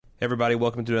Hey everybody,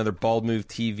 welcome to another Bald Move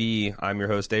TV. I'm your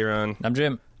host, Aaron. I'm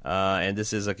Jim. And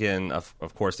this is, again,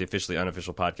 of course, the officially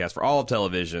unofficial podcast for all of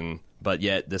television, but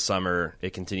yet this summer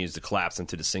it continues to collapse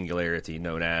into the singularity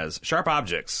known as Sharp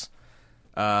Objects.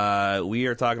 We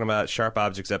are talking about Sharp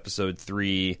Objects Episode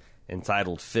 3,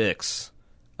 entitled Fix.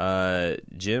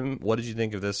 Jim, what did you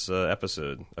think of this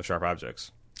episode of Sharp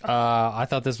Objects? I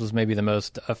thought this was maybe the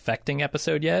most affecting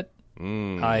episode yet.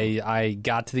 I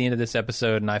got to the end of this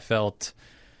episode and I felt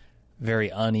very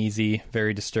uneasy,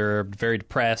 very disturbed, very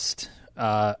depressed.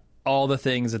 All the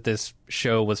things that this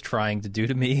show was trying to do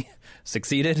to me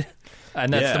succeeded.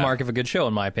 And that's the mark of a good show,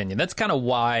 in my opinion. That's kind of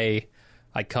why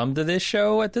I come to this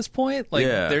show at this point. Like,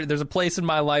 there's a place in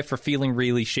my life for feeling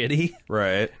really shitty.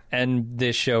 Right. And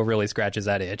this show really scratches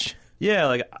that itch. Yeah,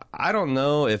 like, I don't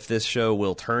know if this show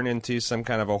will turn into some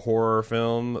kind of a horror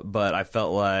film, but I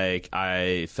felt like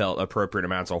I felt appropriate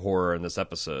amounts of horror in this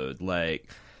episode. Like,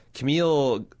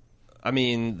 Camille, I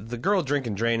mean, the girl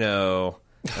drinking Drano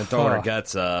and throwing her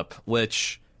guts up,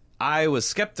 which I was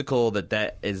skeptical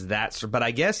that is that, but I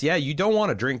guess, you don't want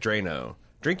to drink Drano.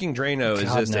 Drinking Drano is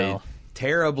just a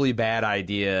terribly bad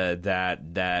idea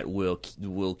that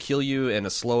will kill you in a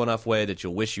slow enough way that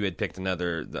you'll wish you had picked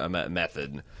another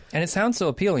method. And it sounds so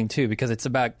appealing too because it's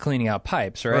about cleaning out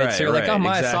pipes, right? So you're like, oh,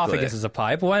 my esophagus is a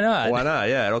pipe. Why not? Why not?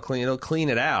 Yeah, it'll clean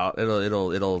it out.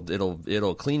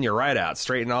 It'll clean you right out,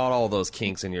 straighten out all those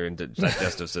kinks in your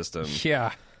digestive system.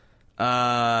 Yeah.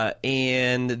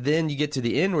 And then you get to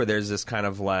the end where there's this kind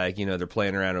of like, they're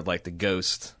playing around with like the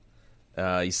ghost.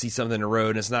 You see something in the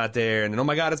road and it's not there, and then, oh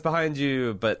my God, it's behind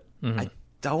you. But I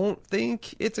don't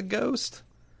think it's a ghost.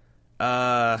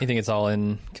 You think it's all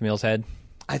in Camille's head?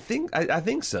 I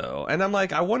think so. And I'm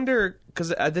like, I wonder, because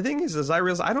the thing is I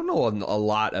realize I don't know a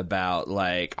lot about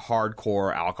like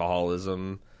hardcore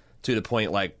alcoholism to the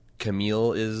point like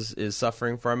Camille is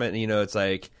suffering from it. And, it's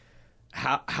like,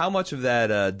 how much of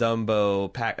that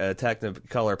Dumbo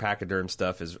Technicolor Pachyderm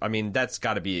stuff is? I mean, that's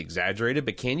got to be exaggerated.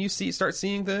 But can you start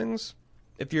seeing things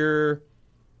if you're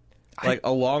like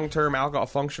a long-term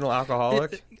functional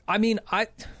alcoholic?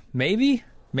 Maybe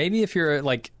if you're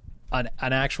like an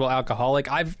actual alcoholic.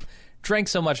 I've drank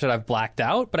so much that I've blacked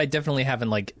out, but I definitely haven't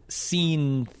like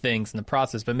seen things in the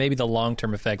process. But maybe the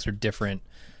long-term effects are different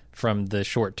from the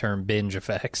short-term binge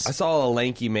effects. I saw a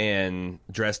lanky man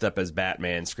dressed up as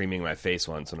Batman screaming in my face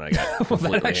once when I got well,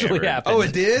 that actually hammered. happened. Oh,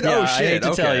 it did? Yeah, oh, shit. I hate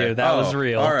to tell you, that was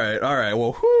real. All right.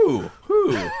 Well, whoo.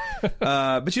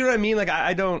 But you know what I mean? Like,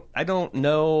 I don't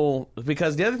know,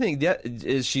 because the other thing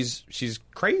is she's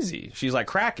crazy. She's like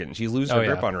cracking. She's losing her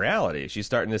grip on reality. She's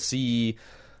starting to see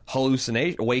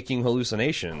waking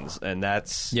hallucinations, and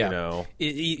that's,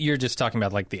 You're just talking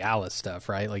about like the Alice stuff,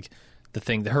 right? Like, the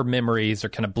thing that her memories are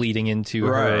kind of bleeding into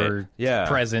her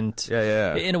present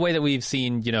in a way that we've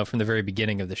seen, from the very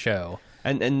beginning of the show.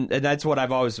 And that's what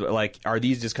I've always, like, are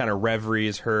these just kind of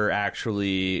reveries, her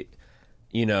actually,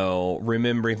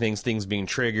 remembering things being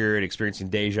triggered, experiencing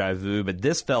deja vu? But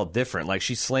this felt different. Like,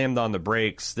 she slammed on the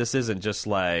brakes. This isn't just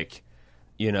like,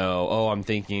 I'm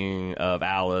thinking of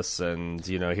Alice and,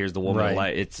 here's the woman.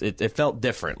 Right. It felt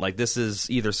different. Like, this is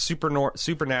either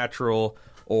supernatural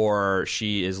or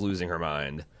she is losing her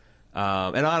mind.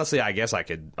 And honestly, I guess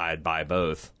I'd buy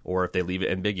both. Or if they leave it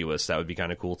ambiguous, that would be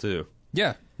kind of cool too.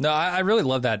 Yeah. No, I really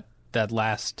love that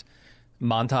last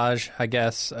montage, I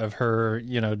guess, of her,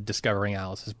 discovering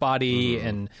Alice's body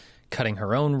and cutting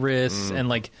her own wrists. And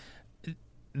like,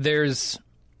 it's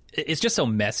just so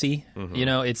messy.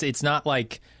 It's not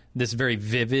like this very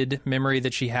vivid memory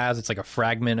that she has. It's like a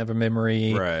fragment of a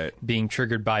memory being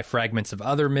triggered by fragments of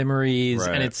other memories.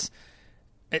 And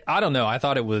I don't know. I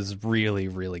thought it was really,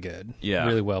 really good. Yeah.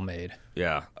 Really well made.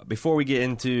 Yeah. Before we get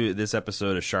into this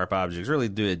episode of Sharp Objects, really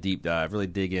do a deep dive, really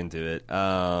dig into it,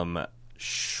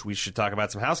 we should talk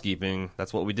about some housekeeping.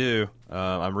 That's what we do.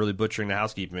 I'm really butchering the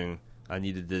housekeeping. I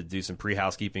needed to do some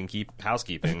pre-housekeeping,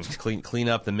 housekeeping, clean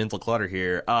up the mental clutter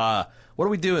here. What are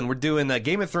we doing? We're doing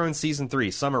Game of Thrones Season 3,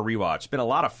 Summer Rewatch. It's been a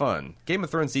lot of fun. Game of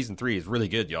Thrones Season 3 is really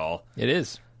good, y'all. It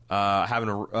is.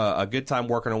 Having a good time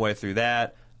working our way through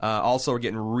that. Also, we're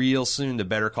getting real soon to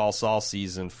Better Call Saul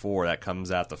Season 4. That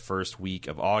comes out the first week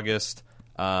of August.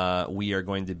 We are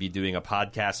going to be doing a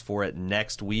podcast for it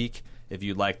next week. If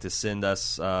you'd like to send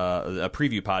us a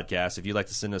preview podcast, if you'd like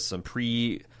to send us some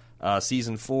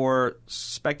Season 4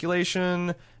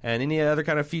 speculation and any other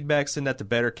kind of feedback, send that to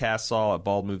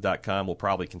bettercastsaul@baldmove.com. We'll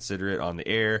probably consider it on the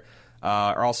air.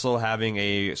 Are also having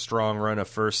a strong run of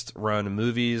first-run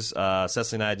movies.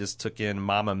 Cecily and I just took in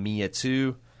Mamma Mia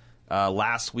 2.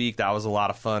 Last week. That was a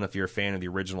lot of fun. If you're a fan of the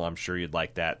original, I'm sure you'd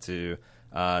like that too.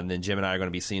 And then Jim and I are going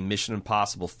to be seeing Mission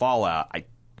Impossible Fallout. I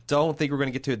don't think we're going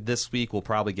to get to it this week. We'll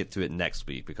probably get to it next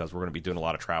week because we're going to be doing a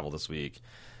lot of travel this week.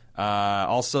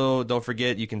 Also, don't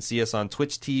forget, you can see us on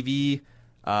Twitch TV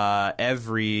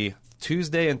every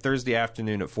Tuesday and Thursday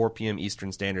afternoon at 4 p.m.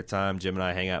 Eastern Standard Time. Jim and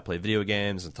I hang out, play video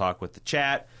games, and talk with the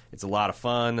chat. It's a lot of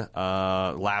fun.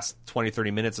 Last 20,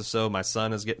 30 minutes or so, my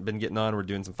son has been getting on. We're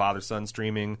doing some father-son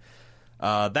streaming.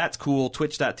 That's cool.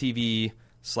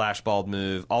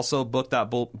 Twitch.tv/baldmove. Also,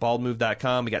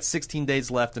 book.baldmove.com. We got 16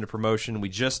 days left in a promotion. We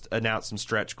just announced some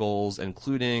stretch goals,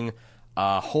 including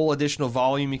a whole additional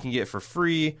volume you can get for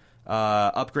free,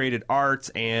 upgraded art,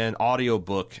 and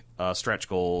audiobook stretch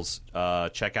goals.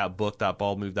 Check out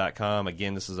book.baldmove.com.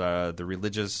 Again, this is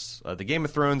the Game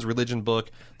of Thrones religion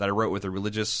book that I wrote with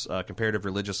a comparative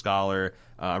religious scholar.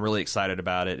 I'm really excited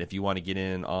about it. If you want to get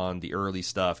in on the early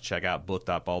stuff, check out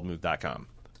book.baldmove.com.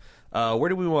 Where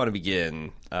do we want to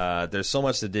begin? There's so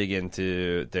much to dig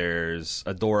into. There's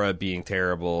Adora being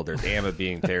terrible. There's Amma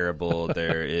being terrible.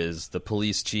 There is the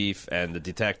police chief and the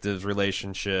detective's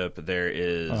relationship. There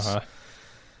is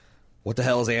what the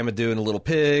hell is Amma doing to Little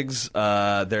Pigs?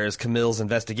 There's Camille's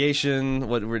investigation.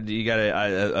 What you got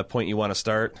a point you want to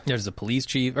start? There's the police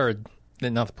chief, or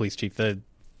not the police chief, the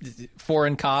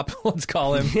foreign cop. Let's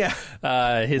call him. Yeah,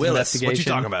 his Willis, investigation. what you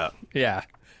talking about? Yeah.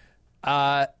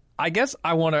 I guess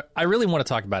I really want to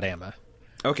talk about Amma.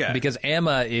 Okay. Because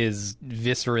Amma is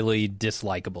viscerally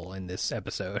dislikable in this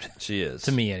episode. She is.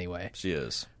 To me, anyway. She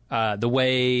is. The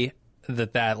way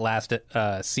that last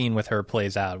scene with her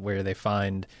plays out, where they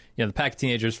find, the pack of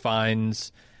teenagers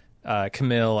finds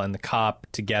Camille and the cop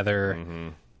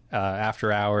together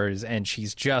after hours, and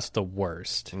she's just the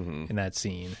worst in that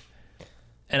scene.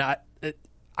 And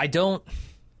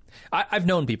I've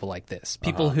known people like this.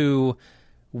 People who,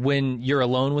 when you're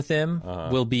alone with them,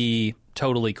 will be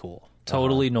totally cool,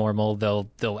 totally normal.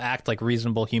 They'll act like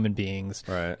reasonable human beings.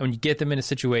 Right. And when you get them in a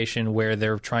situation where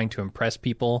they're trying to impress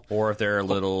people, or if they're a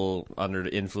little under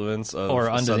the influence of or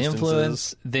under the substances.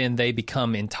 influence, then they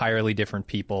become entirely different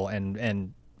people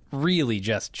and really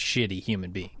just shitty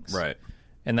human beings. Right.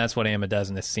 And that's what Amma does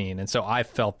in this scene. And so I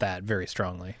felt that very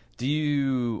strongly.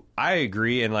 I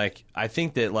agree, and I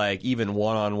think that even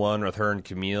one-on-one with her and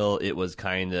Camille, it was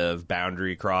kind of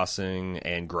boundary crossing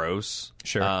and gross.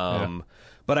 Sure.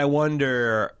 But I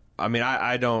wonder,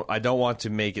 I don't want to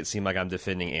make it seem like I'm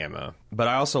defending Amma, but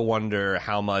I also wonder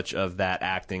how much of that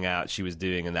acting out she was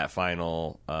doing in that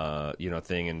final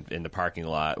thing in the parking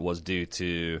lot was due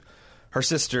to her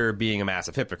sister being a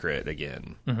massive hypocrite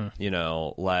again.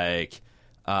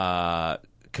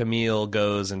 Camille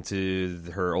goes into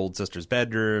her old sister's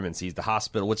bedroom and sees the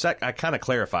hospital, which that kind of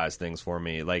clarifies things for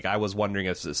me. I was wondering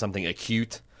if it's something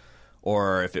acute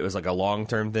or if it was a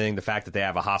long-term thing. The fact that they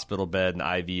have a hospital bed and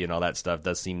IV and all that stuff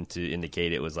does seem to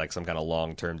indicate it was some kind of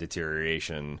long-term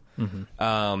deterioration.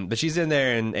 But she's in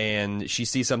there and she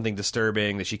sees something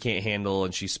disturbing that she can't handle,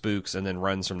 and she spooks and then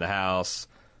runs from the house.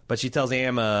 But she tells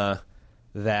Amma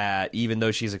that even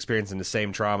though she's experiencing the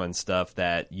same trauma and stuff,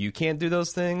 that you can't do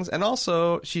those things. And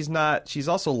also, she's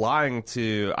also lying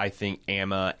to, I think,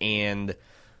 Amma and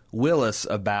Willis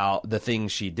about the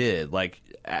things she did.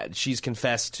 She's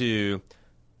confessed to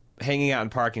hanging out in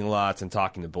parking lots and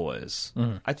talking to boys.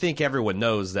 I think everyone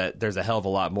knows that there's a hell of a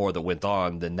lot more that went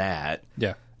on than that.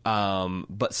 Yeah.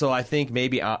 But so I think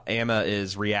maybe Amma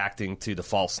is reacting to the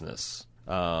falseness.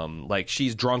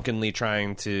 She's drunkenly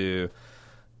trying to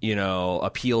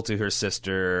appeal to her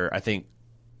sister. I think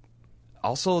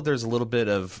also there's a little bit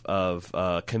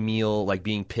of Camille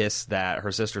being pissed that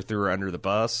her sister threw her under the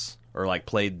bus or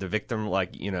played the victim. I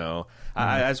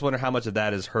just wonder how much of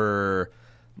that is her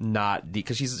not,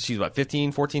 because she's what,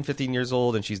 15 years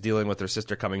old, and she's dealing with her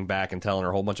sister coming back and telling her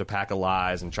a whole bunch of pack of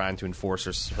lies and trying to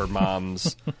enforce her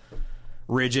mom's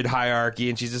rigid hierarchy,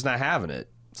 and she's just not having it.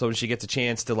 So when she gets a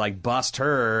chance to bust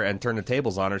her and turn the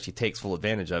tables on her, she takes full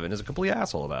advantage of it and is a complete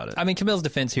asshole about it. Camille's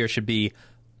defense here should be,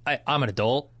 I'm an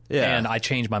adult, and I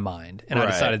changed my mind, and I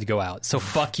decided to go out. So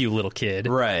fuck you, little kid.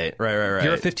 Right. You're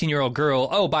a 15-year-old girl.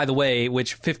 Oh, by the way,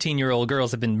 which 15-year-old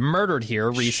girls have been murdered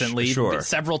here recently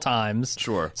several times.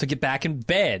 Sure. So get back in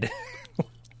bed.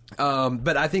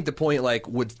 But I think the point,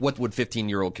 what would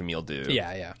 15-year-old Camille do?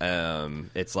 Yeah.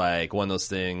 It's one of those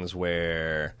things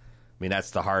where,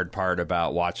 that's the hard part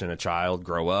about watching a child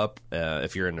grow up.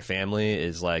 If you're in a family,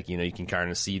 is you can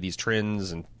kind of see these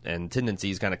trends and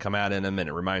tendencies kind of come out in them, and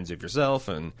it reminds you of yourself.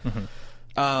 And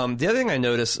the other thing I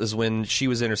noticed is when she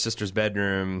was in her sister's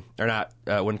bedroom, or not,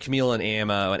 when Camille and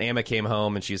Amma, when Amma came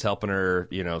home and she's helping her,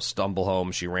 stumble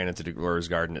home, she ran into the Gloria's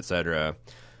garden, etc.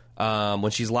 When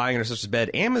she's lying in her sister's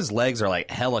bed, Amma's legs are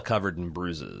hella covered in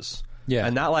bruises. Yeah.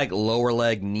 And not like lower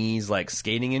leg, knees, like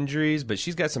skating injuries, but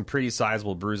she's got some pretty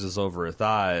sizable bruises over her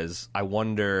thighs. I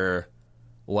wonder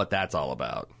what that's all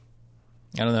about.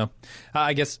 I don't know.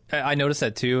 I guess I noticed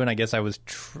that too, and I guess I was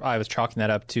chalking that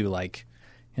up to like,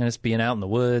 you know, just being out in the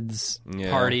woods,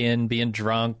 partying, being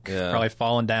drunk, probably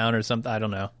falling down or something. I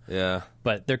don't know. Yeah.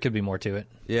 But there could be more to it.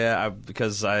 Yeah,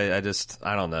 because I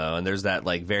don't know. And there's that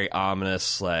like very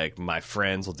ominous, like, my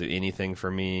friends will do anything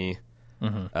for me.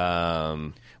 Mm-hmm.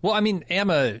 Well, I mean,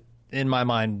 Emma, in my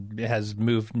mind, has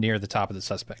moved near the top of the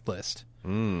suspect list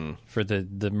for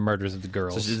the murders of the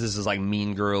girls. So this is like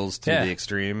Mean Girls to the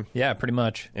extreme? Yeah, pretty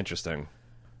much. Interesting.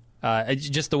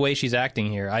 Just the way she's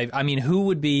acting here. I mean, who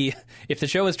would be, if the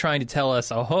show is trying to tell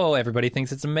us, oh, everybody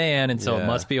thinks it's a man, and so it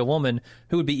must be a woman,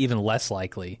 who would be even less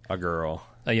likely? A girl.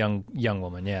 A young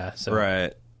woman, yeah. So.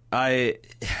 Right.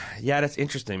 That's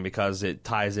interesting because it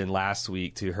ties in last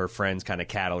week to her friends kind of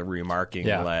cattle remarking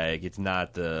like it's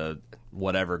not the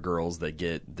whatever girls that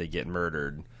get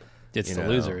murdered. It's the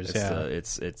losers.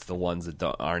 It's the ones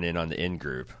that aren't in on the in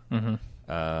group.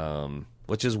 Mm-hmm.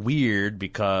 Which is weird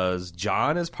because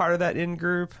John is part of that in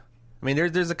group. I mean,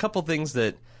 there's a couple things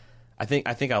that I think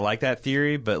I like that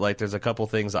theory, but like there's a couple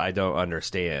things I don't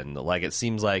understand. Like it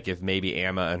seems like if maybe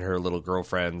Emma and her little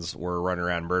girlfriends were running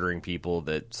around murdering people,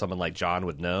 that someone like John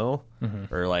would know,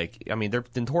 or like I mean they're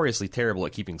notoriously terrible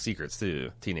at keeping secrets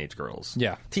too. Teenage girls,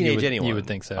 anyone. You would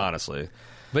think so, honestly.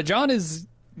 But John is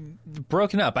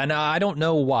broken up, and I don't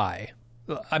know why.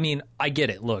 I mean, I get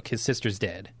it. Look, his sister's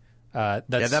dead.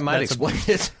 That might explain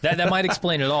it. that might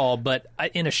explain it all, but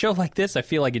in a show like this, I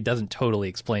feel like it doesn't totally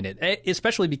explain it,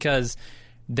 especially because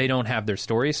they don't have their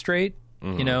story straight,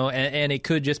 you know, and it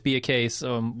could just be a case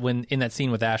when in that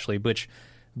scene with Ashley, which,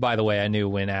 by the way, I knew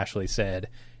when Ashley said,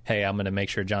 hey, I'm going to make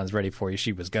sure John's ready for you,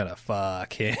 she was going to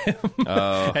fuck him.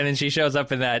 And then she shows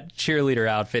up in that cheerleader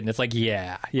outfit, and it's like,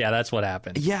 yeah, that's what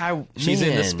happened. Yeah, she's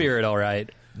in the spirit, all right.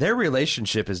 Their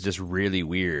relationship is just really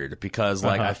weird because,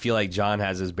 like, I feel like John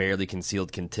has his barely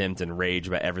concealed contempt and rage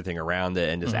about everything around it,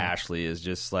 and just Ashley is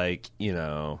just like, you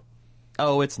know,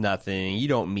 oh, it's nothing. You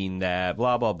don't mean that.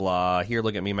 Blah blah blah. Here,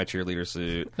 look at me in my cheerleader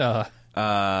suit.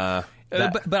 But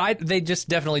they just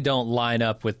definitely don't line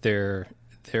up with their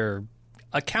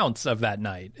accounts of that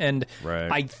night, and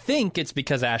I think it's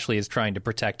because Ashley is trying to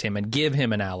protect him and give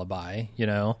him an alibi. You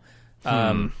know,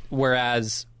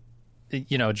 whereas.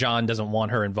 You know, John doesn't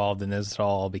want her involved in this at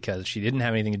all because she didn't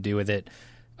have anything to do with it.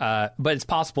 But it's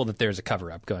possible that there's a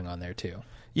cover-up going on there, too.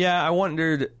 Yeah, I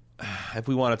wondered if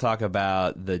we want to talk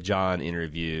about the John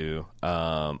interview.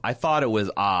 I thought it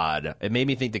was odd. It made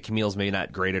me think that Camille's maybe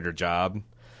not great at her job.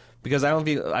 Because I don't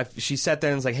feel... she sat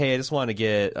there and was like, hey, I just want to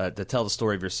get... to tell the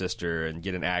story of your sister and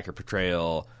get an accurate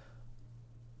portrayal.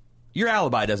 Your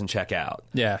alibi doesn't check out.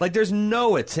 Yeah. Like, there's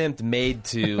no attempt made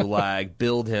to, like,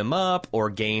 build him up or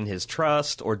gain his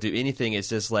trust or do anything. It's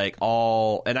just, like,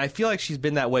 all... And I feel like she's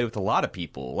been that way with a lot of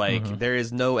people. Like, there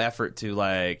is no effort to,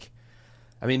 like...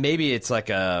 I mean, maybe it's, like,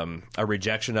 a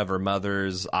rejection of her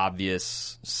mother's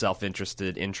obvious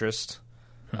self-interested interest.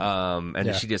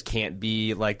 And she just can't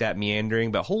be, like, that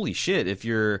meandering. But holy shit, if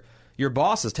your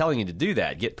boss is telling you to do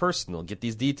that, get personal, get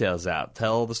these details out,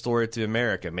 tell the story to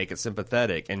America, make it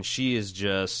sympathetic, and she is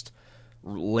just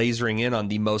lasering in on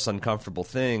the most uncomfortable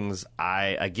things.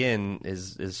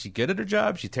 Is she good at her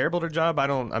job? Is she terrible at her job?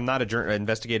 I'm not an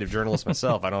investigative journalist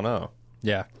myself. I don't know.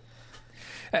 Yeah.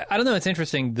 I don't know. It's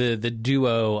interesting, the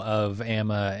duo of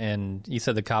Emma and, you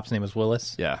said the cop's name was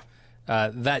Willis? Yeah.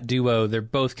 That duo, they're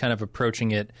both kind of approaching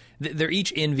it. They're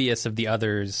each envious of the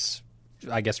other's,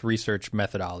 I guess, research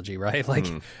methodology, right? Like,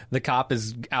 the cop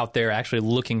is out there actually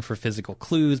looking for physical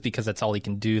clues because that's all he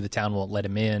can do. The town won't let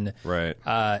him in. Right.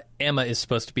 Emma is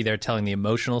supposed to be there telling the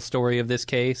emotional story of this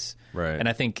case. Right. And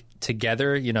I think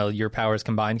together, you know, your powers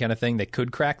combined kind of thing, they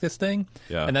could crack this thing.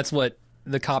 Yeah. And that's what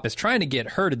the cop is trying to get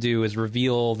her to do, is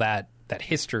reveal that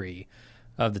history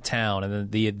of the town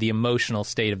and the emotional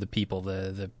state of the people,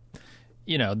 the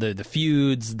you know, the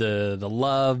feuds, the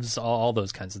loves, all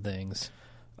those kinds of things.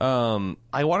 I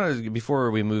wanted to, before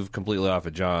we move completely off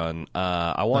of John,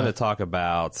 I wanted to talk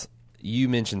about, you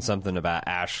mentioned something about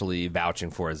Ashley vouching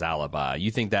for his alibi.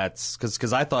 You think that's,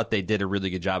 because I thought they did a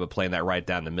really good job of playing that right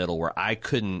down the middle, where I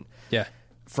couldn't,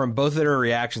 from both of their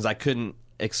reactions, I couldn't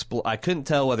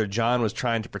tell whether John was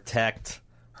trying to protect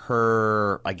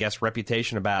her, I guess,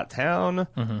 reputation about town,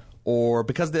 or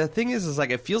because the thing is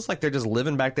like, it feels like they're just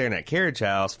living back there in that carriage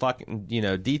house, fucking, you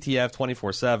know, DTF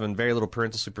 24/7, very little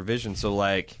parental supervision. So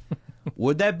like,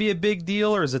 would that be a big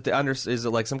deal, or is it is it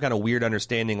like some kind of weird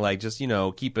understanding, like, just, you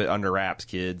know, keep it under wraps,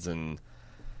 kids? And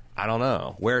I don't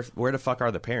know, where the fuck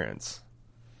are the parents?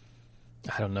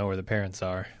 I don't know where the parents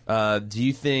are. Do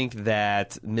you think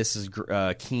that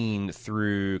Mrs. Keene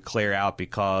threw Claire out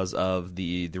because of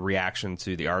the reaction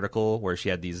to the article where she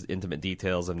had these intimate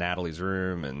details of Natalie's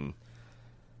room? And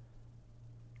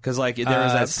because like there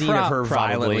was that scene of her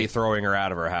violently throwing her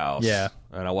out of her house. Yeah.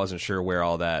 And I wasn't sure where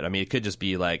all that. I mean, it could just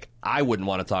be like, I wouldn't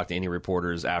want to talk to any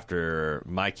reporters after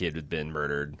my kid had been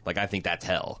murdered. Like, I think that's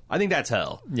hell.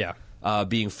 Yeah.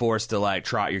 Being forced to like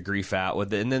trot your grief out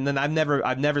with it, and then I've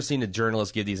never seen a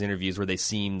journalist give these interviews where they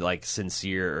seemed like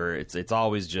sincere, or it's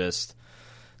always just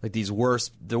like the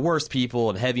worst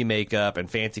people in heavy makeup and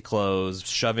fancy clothes,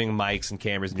 shoving mics and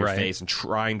cameras in your face and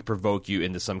trying to provoke you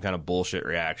into some kind of bullshit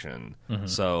reaction.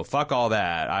 So fuck all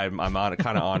that. I'm on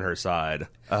kind of on her side.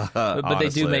 But they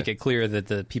do make it clear that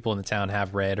the people in the town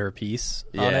have read her piece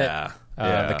on it.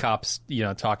 The cops,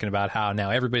 talking about how now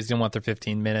everybody's gonna want their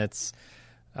 15 minutes.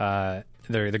 They're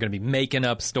going to be making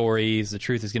up stories. The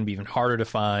truth is going to be even harder to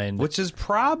find, which is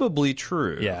probably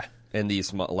true. Yeah, in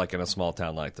these in a small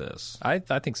town like this, I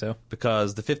think so,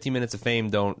 because the 15 minutes of fame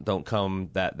don't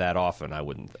come that often. I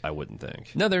wouldn't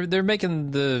think. No, they're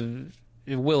making the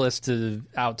Willis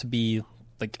out to be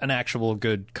like an actual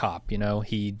good cop.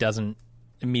 He doesn't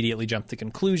immediately jump to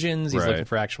conclusions. He's looking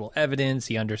for actual evidence.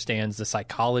 He understands the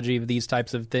psychology of these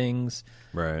types of things.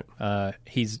 Right.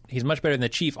 He's much better than the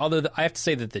chief. Although I have to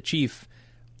say that the chief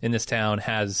in this town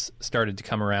has started to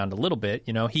come around a little bit.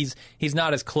 He's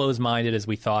not as close-minded as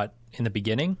we thought in the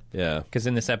beginning. Yeah. Because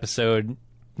in this episode,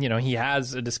 he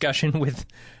has a discussion with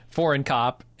Foreign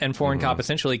Cop, and Foreign Cop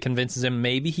essentially convinces him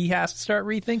maybe he has to start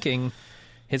rethinking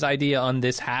his idea on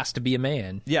this has to be a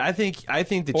man. Yeah, I think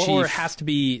the chief... Or it has to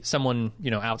be someone,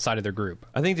 outside of their group.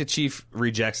 I think the chief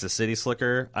rejects the city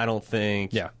slicker. I don't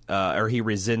think... Yeah. Or he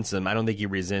resents him. I don't think he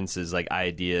resents his,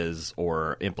 ideas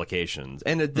or implications.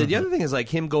 And the other thing is,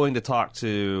 him going to talk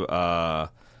to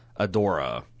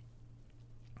Adora.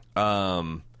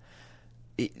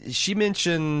 She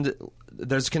mentioned...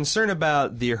 There's concern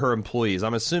about her employees.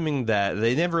 I'm assuming that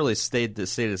they never really stated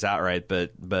this outright,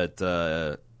 but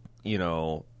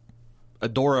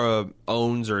Adora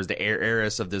owns or is the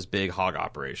heiress of this big hog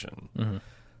operation.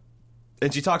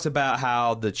 And she talks about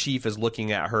how the chief is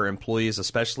looking at her employees,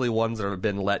 especially ones that have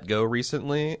been let go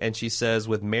recently. And she says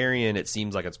with Marion, it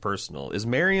seems like it's personal. Is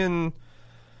Marion,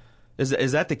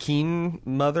 is that the Keene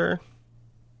mother?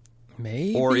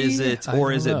 Maybe. Or is it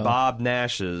Bob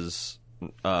Nash's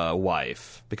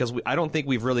wife? Because I don't think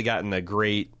we've really gotten a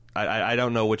great... I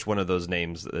don't know which one of those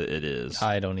names it is.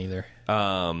 I don't either.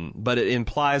 But it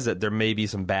implies that there may be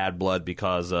some bad blood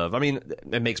because of... I mean,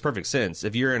 it makes perfect sense.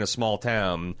 If you're in a small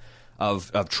town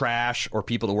of trash or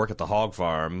people that work at the hog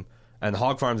farm, and the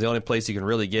hog farm's the only place you can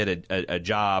really get a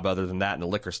job other than that in the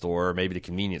liquor store or maybe the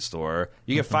convenience store,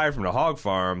 you get fired from the hog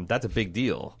farm, that's a big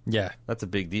deal. Yeah. That's a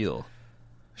big deal.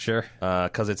 Sure.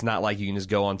 Because it's not like you can just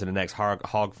go on to the next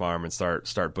hog farm and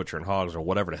start butchering hogs or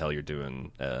whatever the hell you're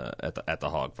doing at the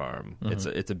hog farm.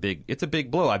 It's a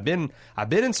big blow. I've been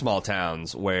in small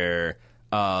towns where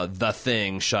the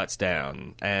thing shuts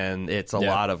down, and it's a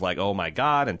lot of oh my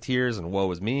god, and tears and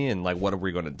woe is me, and what are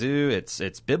we going to do?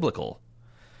 It's biblical.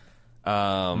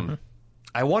 I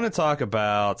want to talk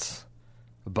about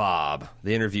Bob,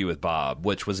 the interview with Bob,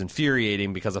 which was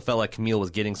infuriating because I felt like Camille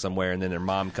was getting somewhere, and then their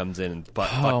mom comes in and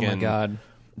fucking... Oh, my God.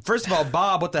 First of all,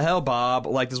 Bob, what the hell,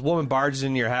 Bob? This woman barges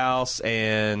into your house,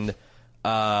 and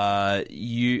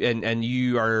you're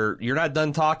not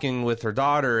done talking with her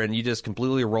daughter, and you just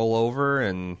completely roll over,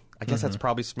 and I guess that's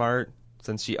probably smart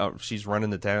since she's running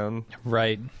the town.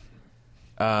 Right.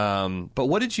 But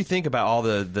what did you think about all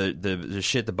the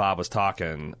shit that Bob was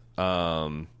talking?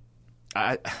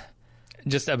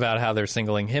 Just about how they're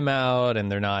singling him out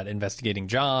and they're not investigating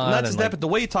John. Not just that, but the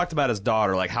way he talked about his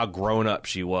daughter, how grown up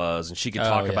she was, and she could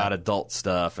talk about adult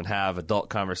stuff and have adult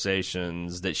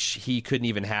conversations that he couldn't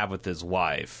even have with his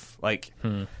wife. I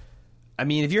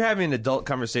mean, if you're having adult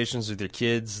conversations with your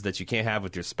kids that you can't have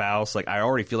with your spouse, I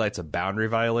already feel like it's a boundary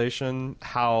violation.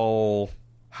 How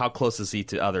close is he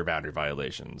to other boundary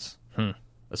violations?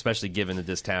 Especially given that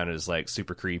this town is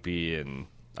super creepy and...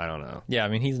 I don't know. Yeah, I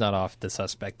mean, he's not off the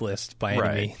suspect list by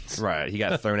any means. Right. He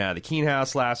got thrown out of the Keene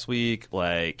house last week.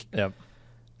 Yep.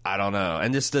 I don't know.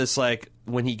 And this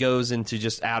when he goes into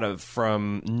just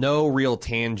from no real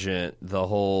tangent, the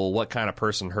whole what kind of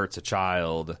person hurts a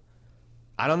child,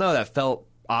 I don't know. That felt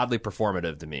oddly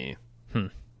performative to me.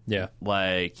 Yeah.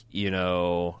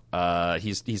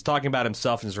 He's talking about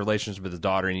himself and his relationship with his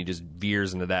daughter, and he just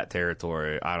veers into that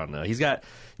territory. I don't know. He's got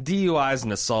DUIs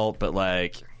and assault, but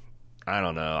I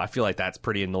don't know. I feel like that's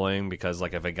pretty annoying because,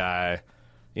 if a guy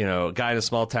in a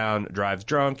small town drives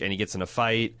drunk and he gets in a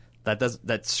fight,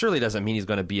 that surely doesn't mean he's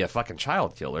going to be a fucking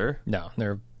child killer. No,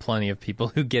 there are plenty of people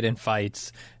who get in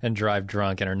fights and drive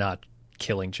drunk and are not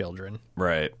killing children.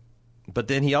 Right. But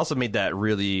then he also made that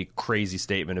really crazy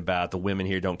statement about the women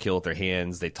here don't kill with their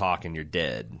hands, they talk and you're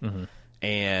dead. Mm-hmm.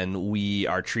 And we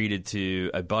are treated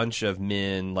to a bunch of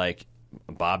men like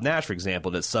Bob Nash, for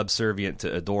example, that's subservient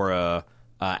to Adora.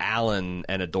 Alan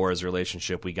and Adora's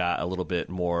relationship we got a little bit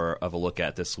more of a look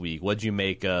at this week. What'd you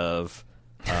make of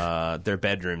their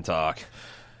bedroom talk?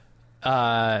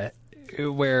 Where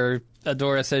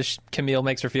Adora says Camille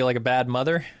makes her feel like a bad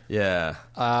mother. Yeah.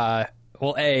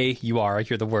 Well, you are.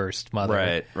 You're the worst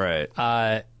mother.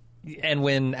 Right. And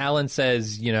when Alan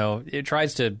says, it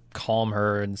tries to calm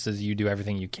her and says you do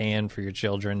everything you can for your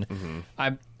children, mm-hmm.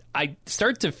 I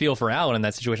start to feel for Alan in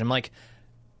that situation. I'm like,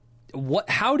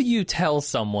 how do you tell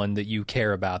someone that you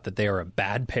care about that they are a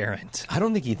bad parent? I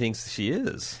don't think he thinks she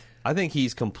is. I think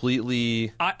he's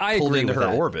completely I pulled agree into with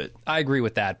her that. orbit. I agree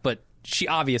with that, but she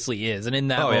obviously is. And in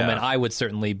that moment, I would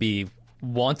certainly be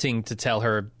wanting to tell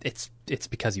her it's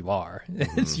because you are.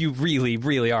 Mm-hmm. You really,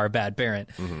 really are a bad parent.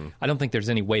 Mm-hmm. I don't think there's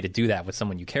any way to do that with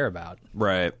someone you care about.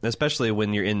 Right. Especially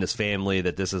when you're in this family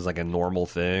that this is like a normal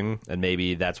thing, and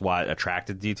maybe that's what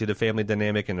attracted you to the family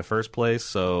dynamic in the first place.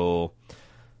 So,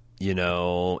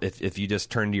 if you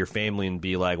just turn to your family and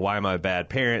be like, why am I a bad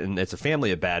parent? And it's a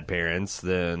family of bad parents,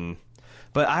 then...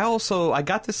 But I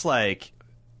got this like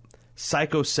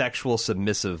psychosexual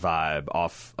submissive vibe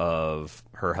off of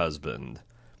her husband.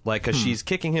 Like, because she's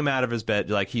kicking him out of his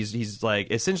bed. Like, he's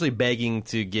like essentially begging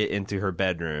to get into her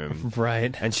bedroom.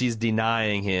 Right. And she's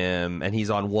denying him, and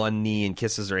he's on one knee and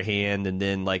kisses her hand. And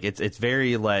then, like, it's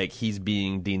very like he's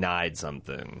being denied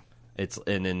something.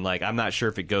 And then, like, I'm not sure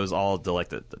if it goes all to, like,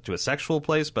 to a sexual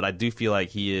place, but I do feel like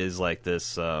he is, like,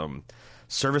 this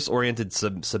service-oriented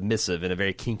submissive in a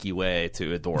very kinky way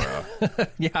to Adora.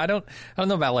 Yeah, I don't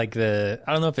know about, like, I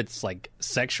don't know if it's, like,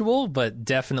 sexual, but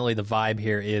definitely the vibe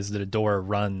here is that Adora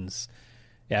runs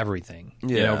everything.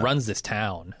 Yeah. Runs this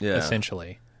town,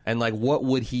 essentially. And, like, what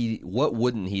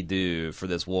wouldn't he do for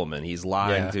this woman? He's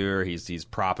lying to her. He's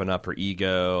propping up her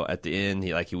ego. At the end,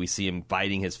 we see him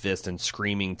biting his fist and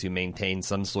screaming to maintain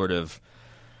some sort of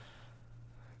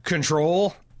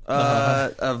control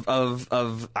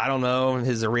of I don't know,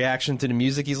 his reaction to the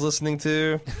music he's listening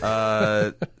to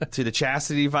the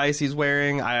chastity device he's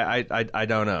wearing. I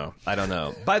don't know.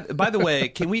 By the way,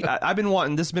 can we? I've been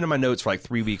wanting. This has been in my notes for like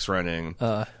 3 weeks running.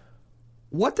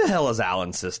 What the hell is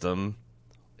Alan's system?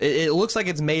 It looks like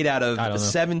it's made out of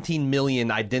 17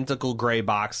 million identical gray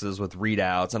boxes with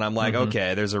readouts, and I'm like,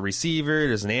 okay, there's a receiver,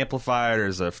 there's an amplifier,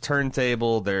 there's a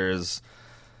turntable, there's,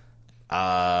 it's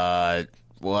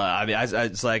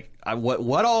like,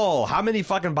 what all? How many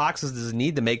fucking boxes does it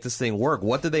need to make this thing work?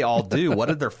 What do they all do? What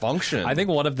are their functions? I think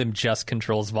one of them just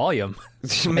controls volume.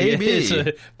 Maybe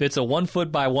it's a 1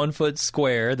 foot by 1 foot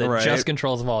square that just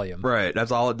controls volume. Right,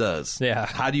 that's all it does. Yeah.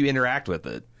 How do you interact with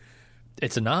it?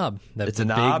 It's a knob. It's a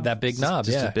knob? That big knob,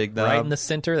 just a big knob? Right in the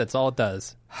center, that's all it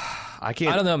does. I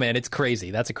don't know, man. It's crazy.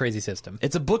 That's a crazy system.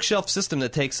 It's a bookshelf system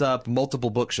that takes up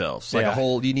multiple bookshelves. Like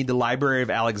you need the Library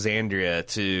of Alexandria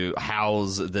to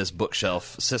house this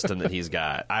bookshelf system that he's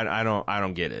got. I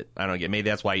don't get it. Maybe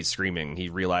that's why he's screaming. He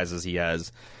realizes he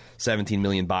has 17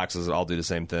 million boxes that all do the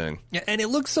same thing. Yeah, and it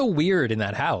looks so weird in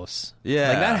that house. Yeah.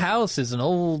 Like, that house is an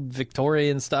old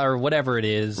Victorian style, or whatever it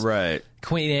is. Right.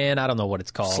 Queen Anne, I don't know what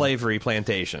it's called. Slavery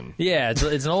plantation. Yeah, it's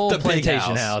an old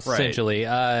plantation house, right. Essentially.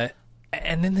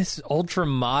 And then this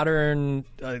ultra-modern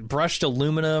brushed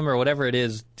aluminum or whatever it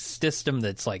is system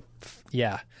that's like,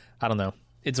 I don't know.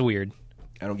 It's weird.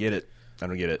 I don't get it. I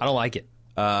don't like it.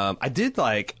 I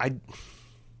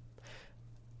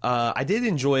did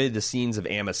enjoy the scenes of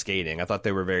Amma skating. I thought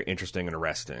they were very interesting and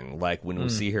arresting. Like when we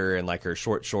see her in like her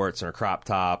short shorts and her crop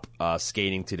top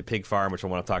skating to the pig farm, which I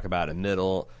want to talk about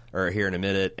here in a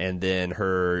minute, and then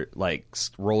her like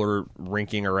roller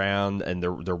rinking around and the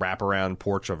wraparound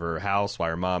porch of her house while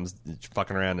her mom's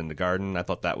fucking around in the garden. I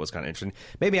thought that was kind of interesting.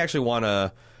 Maybe I actually want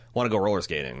to go roller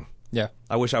skating. Yeah,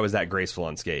 I wish I was that graceful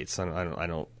on skates. I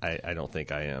don't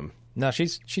think I am. No,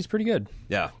 she's pretty good.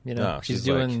 Yeah, she's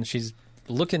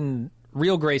looking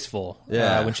real graceful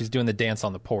when she's doing the dance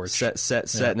on the porch.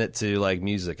 Setting it to like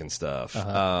music and stuff.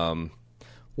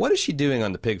 What is she doing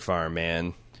on the pig farm,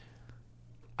 man?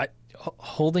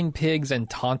 Holding pigs and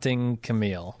taunting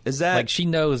Camille. Is that like she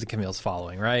knows that Camille's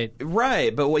following, right?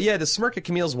 Right, but the smirk at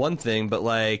Camille's one thing, but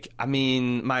like, I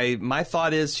mean, my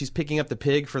thought is she's picking up the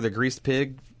pig for the greased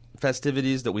pig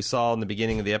festivities that we saw in the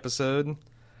beginning of the episode.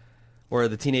 Where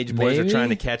the teenage boys are trying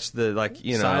to catch the,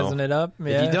 sizing it up.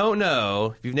 Yeah. If you don't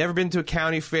know, if you've never been to a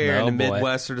county fair in the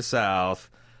Midwest or the South,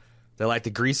 They like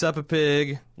to grease up a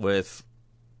pig with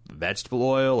vegetable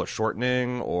oil or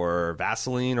shortening or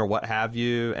Vaseline or what have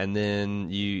you, and then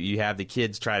you have the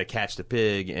kids try to catch the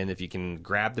pig, and if you can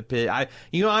grab the pig,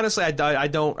 honestly I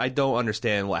don't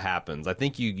understand what happens. I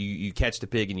think you catch the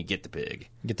pig and you get the pig.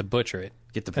 Get to butcher it.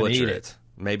 Butcher it.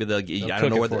 Maybe I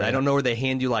don't know where they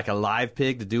hand you like a live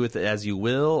pig to do with it as you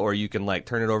will, or you can like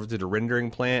turn it over to the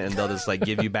rendering plant and they'll just like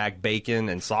give you back bacon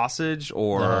and sausage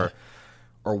or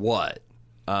what.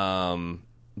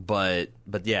 But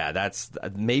yeah, that's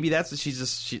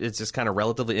it's just kind of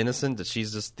relatively innocent that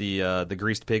she's just the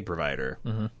greased pig provider.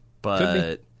 Mm-hmm.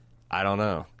 But I don't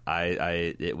know.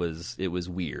 It was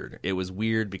weird. It was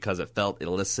weird because it felt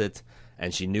illicit,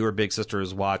 and she knew her big sister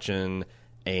was watching,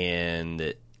 and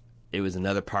it was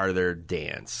another part of their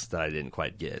dance that I didn't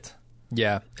quite get.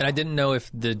 Yeah, and I didn't know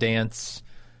if the dance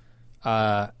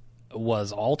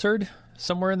was altered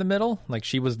somewhere in the middle, like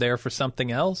she was there for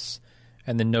something else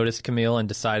and then noticed Camille and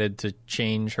decided to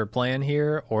change her plan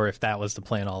here, or if that was the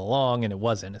plan all along and it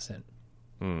was innocent.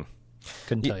 Couldn't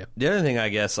tell you. The other thing I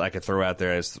guess I could throw out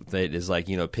there is like,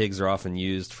 pigs are often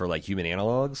used for like human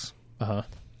analogs. Uh-huh.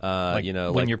 Like,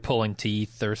 when you're pulling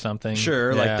teeth or something.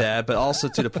 Sure, like that, but also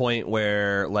to the point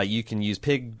where like you can use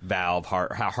pig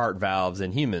heart valves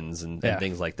in humans and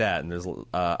things like that. And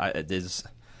there's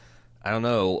I don't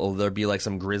know, will there be like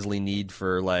some grisly need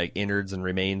for like innards and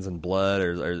remains and blood,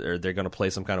 or they're going to play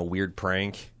some kind of weird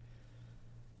prank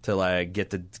to like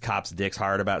get the cops' dicks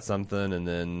hard about something, and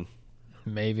then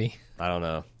maybe, I don't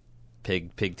know,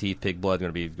 pig teeth, pig blood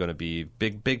going to be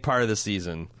big part of the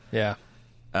season. Yeah.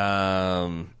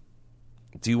 Do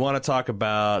you want to talk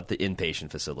about the inpatient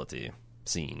facility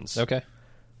scenes? Okay.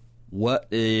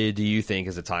 What do you think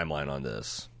is the timeline on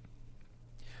this?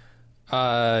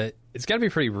 It's got to be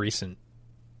pretty recent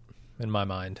in my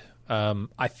mind.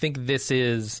 I think this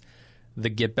is the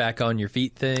get back on your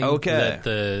feet thing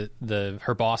that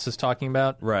her boss is talking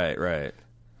about. Right.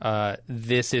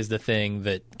 This is the thing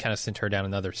that kind of sent her down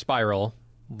another spiral,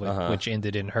 which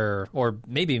ended in her, or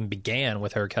maybe even began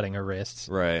with her cutting her wrists.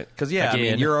 Right. Because, I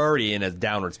mean, you're already in a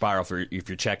downward spiral if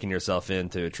you're checking yourself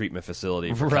into a treatment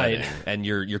facility for cutting, and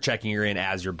you're checking in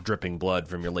as you're dripping blood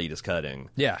from your latest cutting.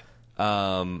 Yeah.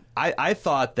 I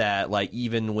thought that, like,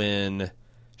 even when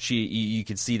you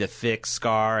could see the fixed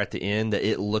scar at the end, that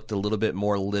it looked a little bit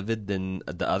more livid than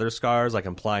the other scars, like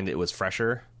implying that it was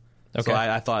fresher. Okay. So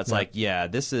I thought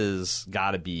this has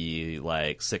got to be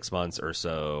like 6 months or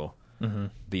so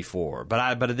before.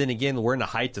 But then again, we're in the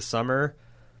height of summer.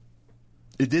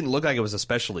 It didn't look like it was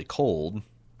especially cold,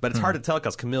 but it's hard to tell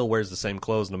because Camille wears the same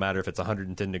clothes no matter if it's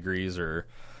 110 degrees or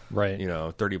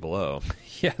 30 below.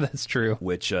 Yeah, that's true.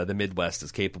 Which the Midwest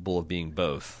is capable of being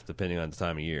both, depending on the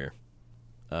time of year.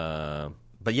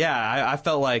 But yeah, I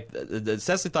felt like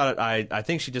Cecily thought I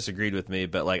think she disagreed with me,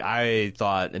 but like I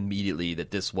thought immediately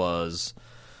that this was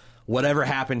whatever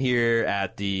happened here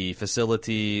at the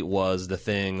facility was the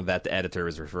thing that the editor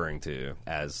was referring to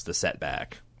as the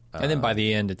setback. And then by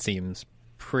the end, it seems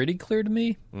pretty clear to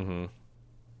me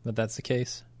that that's the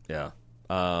case. Yeah.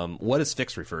 What does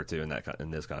fix refer to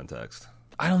in this context?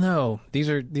 I don't know. These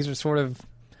are sort of,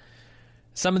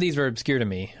 some of these are obscure to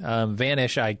me.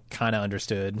 Vanish, I kind of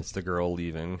understood. It's the girl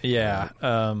leaving. Yeah.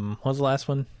 What was the last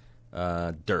one?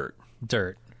 Dirt.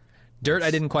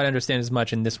 I didn't quite understand as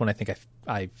much. In this one, I think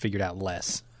I figured out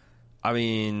less. I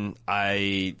mean,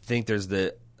 I think there's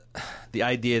the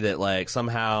idea that like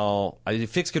somehow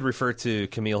fix could refer to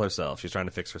Camille herself. She's trying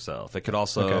to fix herself. It could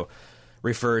also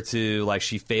refer to like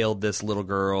she failed this little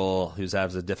girl who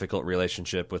has a difficult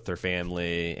relationship with her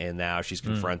family, and now she's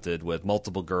confronted with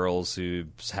multiple girls who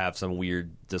have some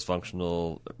weird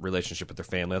dysfunctional relationship with their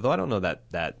family. Although I don't know that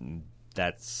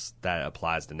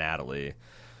applies to Natalie.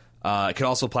 It could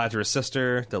also apply to her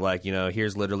sister, that like,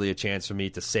 here's literally a chance for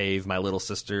me to save my little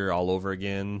sister all over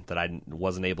again that I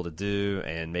wasn't able to do,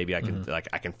 and maybe I can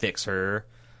I can fix her.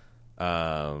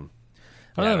 I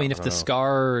don't know. I mean, if the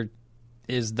scar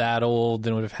is that old,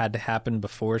 then it would have had to happen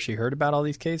before she heard about all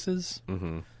these cases.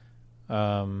 So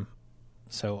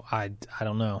I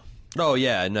don't know. Oh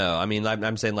yeah, no. I mean,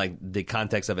 I'm saying like the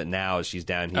context of it now is she's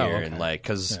down here and like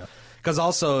because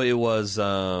also it was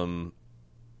when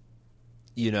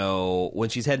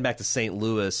she's heading back to St.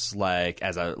 Louis, like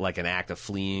as an act of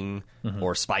fleeing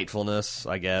or spitefulness,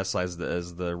 I guess, as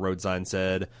the road sign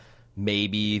said.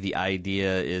 Maybe the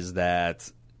idea is that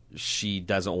she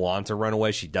doesn't want to run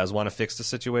away. She does want to fix the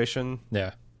situation.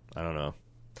 Yeah. I don't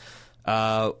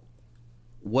know.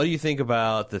 What do you think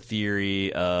about the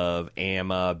theory of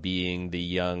Amma being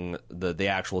the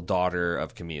actual daughter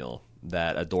of Camille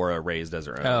that Adora raised as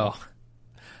her own?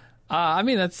 I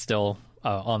mean, that's still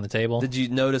on the table. Did you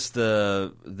notice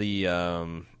the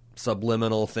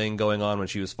subliminal thing going on when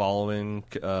she was following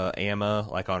Amma,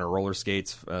 like on her roller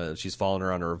skates? She's following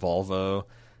her on her Volvo,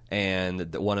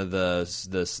 and one of the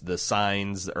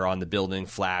signs that are on the building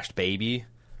flashed baby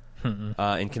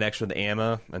in connection with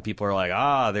Amma, and people are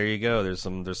like, there you go. There's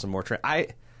some more.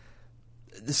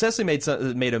 Cecily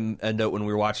made a note when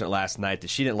we were watching it last night that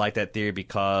she didn't like that theory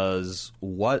because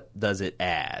what does it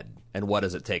add and what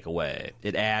does it take away?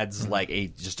 It adds like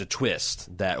just a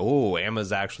twist that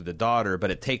Amma's actually the daughter,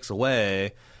 but it takes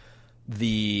away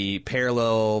the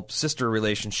parallel sister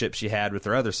relationship she had with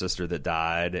her other sister that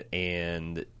died,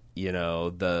 and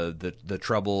the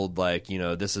troubled,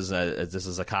 this is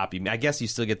a copy. I guess you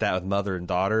still get that with mother and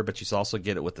daughter, but you also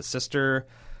get it with the sister.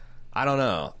 I don't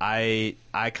know.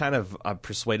 I'm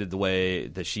persuaded the way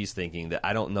that she's thinking that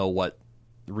I don't know what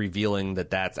revealing that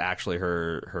that's actually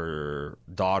her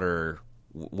daughter,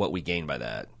 what we gain by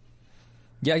that.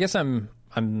 Yeah, I guess I'm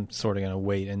sort of going to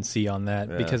wait and see on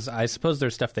that because I suppose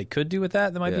there's stuff they could do with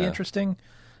that might be interesting.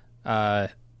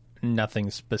 Nothing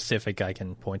specific I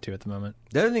can point to at the moment.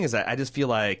 The other thing is that I just feel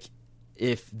like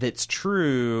if that's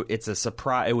true, it's a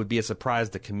surprise. It would be a surprise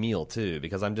to Camille too,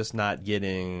 because I'm just not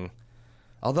getting.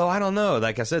 Although I don't know,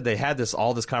 like I said, they had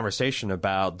all this conversation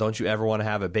about don't you ever want to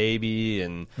have a baby,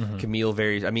 and Camille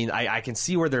I can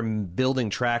see where they're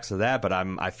building tracks of that, but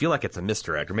I feel like it's a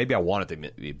misdirect, or maybe I want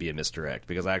it to be a misdirect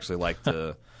because I actually like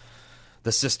the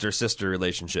sister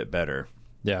relationship better.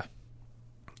 Yeah.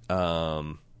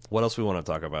 What else we want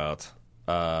to talk about?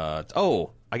 I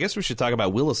guess we should talk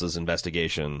about Willis's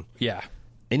investigation. Yeah.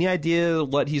 Any idea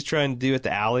what he's trying to do at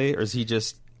the alley, or is he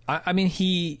just? I mean,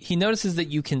 he notices that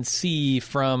you can see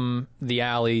from the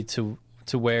alley to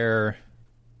where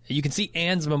you can see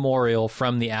Anne's memorial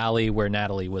from the alley where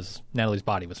Natalie's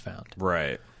body was found.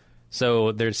 Right.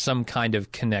 So there's some kind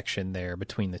of connection there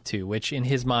between the two, which in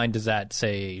his mind, does that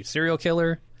say serial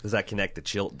killer? Does that connect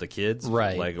the kids?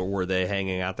 Right. Like, or were they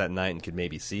hanging out that night and could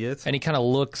maybe see it? And he kind of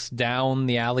looks down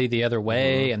the alley the other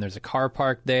way, and there's a car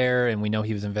parked there, and we know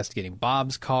he was investigating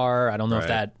Bob's car. I don't know if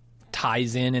that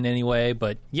ties in any way,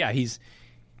 but yeah, he's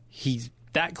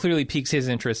that clearly piques his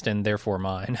interest and therefore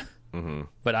mine. Mm-hmm.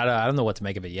 But I don't know what to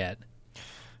make of it yet.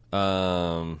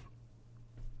 I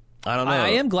don't know.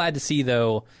 I am glad to see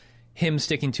though him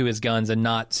sticking to his guns and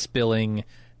not spilling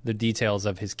the details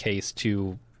of his case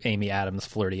to Amy Adams'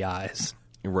 flirty eyes.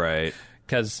 Right.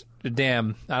 Because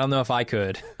damn, I don't know if I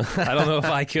could.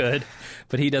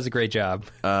 But he does a great job.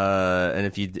 And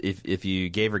if you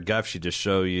gave her guff, she'd just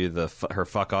show you her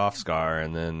fuck off scar,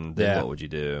 and then what would you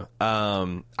do?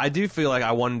 I do feel like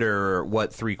I wonder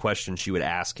what 3 questions she would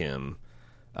ask him,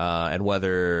 and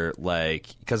whether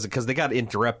because they got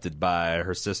interrupted by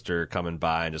her sister coming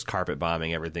by and just carpet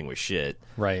bombing everything with shit.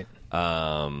 Right.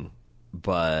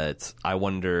 But I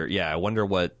wonder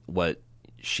what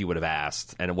she would have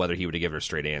asked and whether he would have given her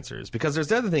straight answers. Because there's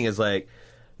the other thing is man,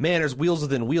 there's wheels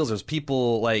within wheels. There's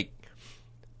people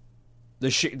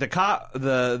the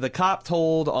cop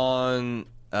told on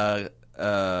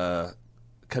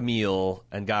Camille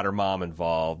and got her mom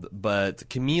involved, but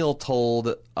Camille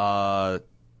told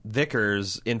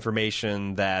Vickers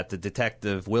information that the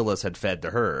detective Willis had fed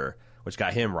to her, which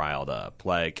got him riled up.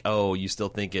 You still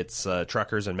think it's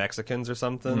truckers and Mexicans or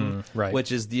something? Right.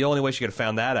 Which is the only way she could have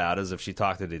found that out is if she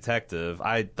talked to the detective.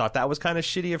 I thought that was kind of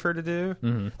shitty of her to do.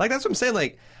 Mm-hmm. That's what I'm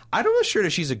saying. I'm not sure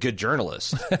that she's a good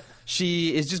journalist.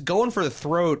 She is just going for the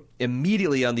throat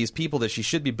immediately on these people that she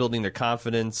should be building their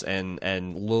confidence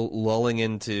and lulling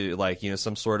into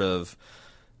some sort of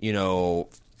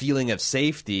feeling of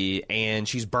safety, and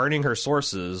she's burning her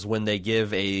sources when they give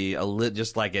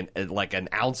just an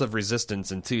ounce of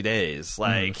resistance in 2 days.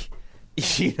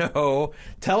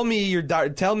 Tell me your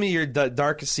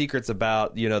darkest secrets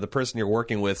about the person you're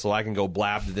working with, so I can go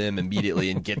blab to them immediately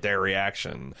and get their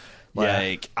reaction. Not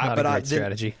a great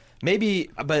strategy. Maybe,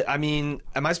 but I mean,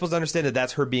 am I supposed to understand that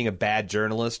that's her being a bad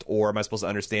journalist, or am I supposed to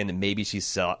understand that maybe she's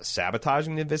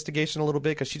sabotaging the investigation a little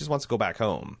bit because she just wants to go back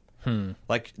home?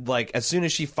 Like as soon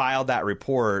as she filed that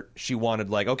report, she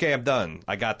wanted okay, I'm done.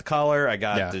 I got the collar. I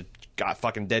got got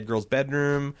fucking dead girl's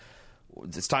bedroom.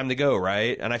 It's time to go,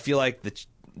 right? And I feel like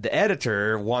the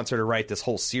editor wants her to write this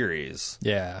whole series.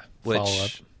 Yeah, follow up.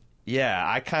 Yeah,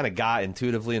 I kind of got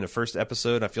intuitively in the first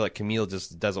episode. I feel like Camille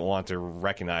just doesn't want to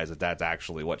recognize that that's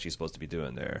actually what she's supposed to be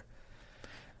doing there.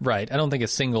 Right. I don't think a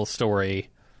single story,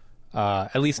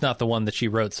 at least not the one that she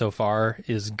wrote so far,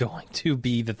 is going to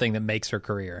be the thing that makes her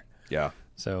career. Yeah.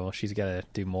 So she's got to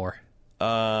do more.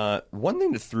 One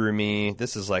thing that threw me,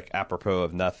 this is apropos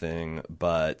of nothing,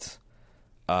 but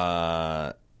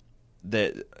that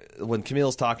when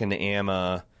Camille's talking to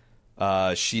Amma,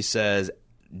 She says,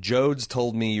 Jodes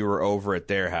told me you were over at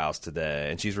their house today,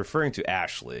 and she's referring to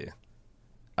Ashley.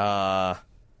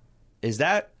 Is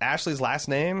that Ashley's last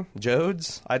name,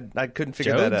 Jodes? I couldn't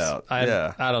figure that out.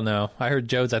 I don't know. I heard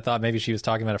Jodes. I thought maybe she was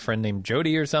talking about a friend named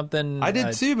Jody or something. I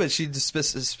did too, but she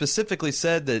specifically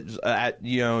said that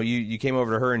you came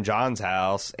over to her and John's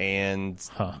house, and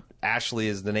Ashley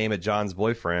is the name of John's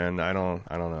boyfriend. I don't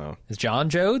know. Is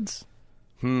John Jodes?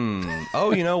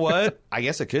 Oh, you know what? I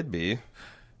guess it could be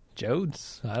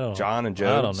Jodes. I don't know. John and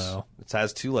Jodes. I don't know. It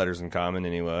has two letters in common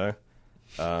anyway.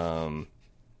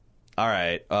 All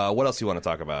right. What else do you want to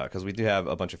talk about? Because we do have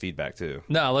a bunch of feedback, too.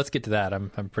 No, let's get to that. I'm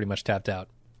pretty much tapped out.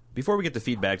 Before we get to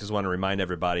feedback, just want to remind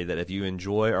everybody that if you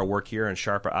enjoy our work here on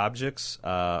Sharper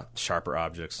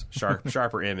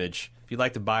Image, if you'd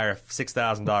like to buy a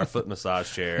 $6,000 foot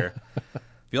massage chair, if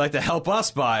you'd like to help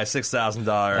us buy a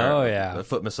 $6,000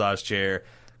 foot massage chair,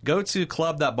 go to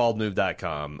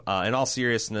club.baldmove.com. In all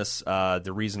seriousness,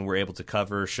 the reason we're able to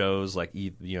cover shows like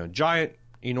giant,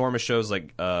 enormous shows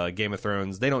like Game of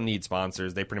Thrones, they don't need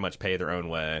sponsors. They pretty much pay their own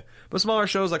way. But smaller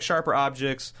shows like Sharper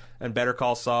Objects and Better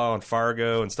Call Saul and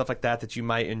Fargo and stuff like that you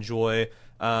might enjoy,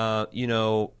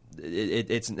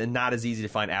 it's not as easy to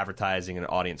find advertising and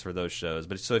an audience for those shows.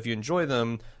 But so if you enjoy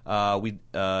them, we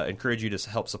encourage you to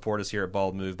help support us here at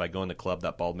Bald Move by going to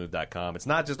club.baldmove.com. It's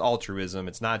not just altruism.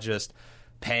 It's not just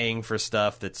paying for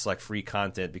stuff that's like free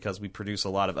content, because we produce a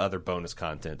lot of other bonus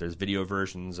content. There's video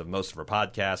versions of most of our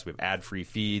podcasts. We have ad-free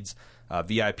feeds,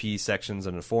 VIP sections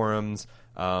in the forums,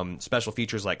 special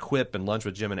features like Quip and Lunch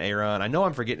with Jim and Aaron. I know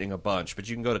I'm forgetting a bunch, but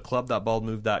you can go to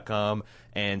club.baldmove.com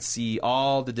and see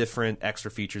all the different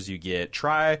extra features you get.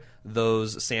 Try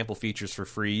those sample features for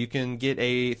free. You can get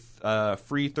a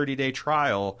free 30-day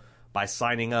trial by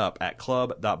signing up at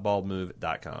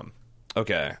club.baldmove.com.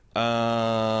 Okay,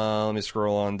 let me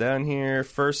scroll on down here.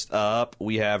 First up,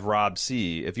 we have Rob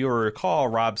C. If you'll recall,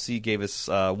 Rob C. gave us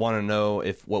want to know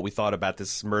what we thought about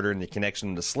this murder and the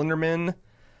connection to Slenderman.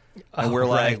 And we're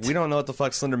like, we don't know what the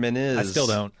fuck Slenderman is. I still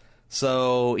don't.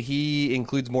 So he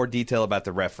includes more detail about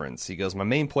the reference. He goes, my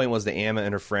main point was that Amma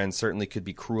and her friends certainly could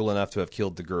be cruel enough to have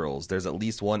killed the girls. There's at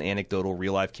least one anecdotal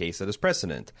real-life case that is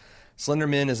precedent.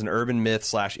 Slenderman is an urban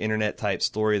myth/internet-type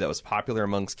story that was popular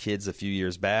amongst kids a few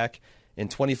years back. In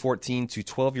 2014, two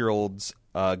 12-year-olds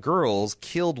girls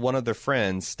killed one of their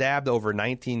friends, stabbed over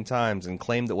 19 times, and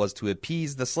claimed it was to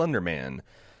appease the Slender Man.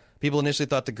 People initially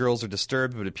thought the girls were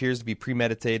disturbed, but it appears to be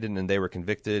premeditated, and they were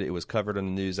convicted. It was covered on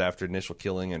the news after initial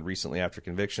killing and recently after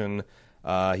conviction.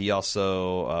 He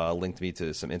also linked me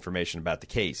to some information about the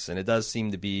case, and it does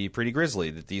seem to be pretty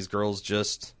grisly that these girls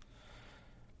just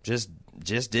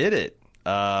did it.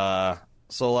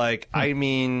 So, I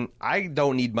mean, I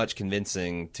don't need much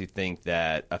convincing to think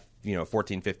that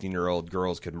 14, 15-year-old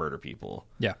girls could murder people.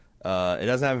 Yeah. It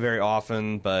doesn't happen very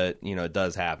often, but it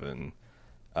does happen.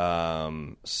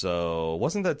 So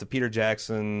wasn't that the Peter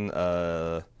Jackson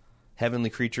Heavenly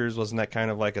Creatures? Wasn't that kind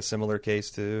of like a similar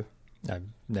case too? I've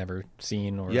never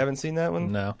seen. Or you haven't seen that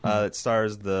one? No. It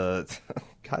stars the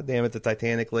God damn it, the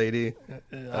Titanic lady,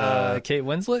 Kate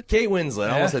Winslet. Kate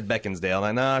Winslet. I almost said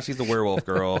Beckinsale. Nah, she's the werewolf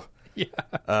girl.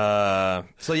 Yeah.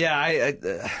 So yeah,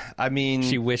 I mean,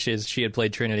 she wishes she had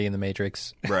played Trinity in The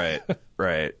Matrix. Right.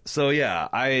 So yeah,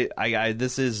 I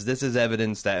this is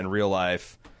evidence that in real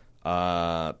life,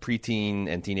 preteen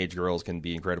and teenage girls can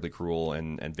be incredibly cruel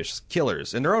and vicious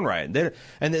killers in their own right.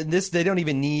 They don't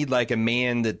even need like a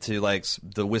man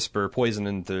to whisper poison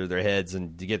into their heads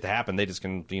and to get it to happen. They just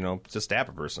can just stab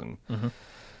a person. Mm-hmm.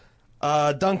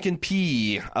 Duncan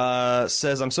P.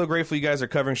 Says, I'm so grateful you guys are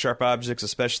covering Sharp Objects,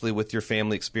 especially with your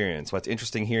family experience. What's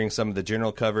interesting hearing some of the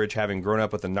general coverage, having grown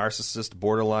up with a narcissist,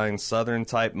 borderline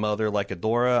Southern-type mother like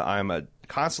Adora, I'm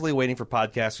constantly waiting for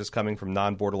podcasters coming from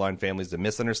non-borderline families to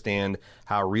misunderstand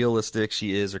how realistic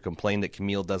she is or complain that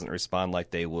Camille doesn't respond like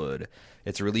they would.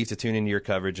 It's a relief to tune into your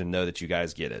coverage and know that you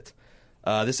guys get it.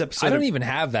 This episode, I don't even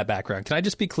have that background. Can I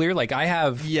just be clear? I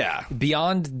have,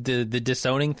 beyond the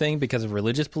disowning thing because of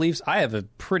religious beliefs, I have a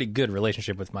pretty good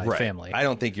relationship with my family. I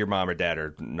don't think your mom or dad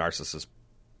are narcissist,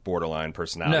 borderline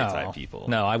personality type people.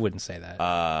 No, I wouldn't say that.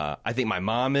 I think my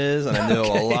mom is, and I know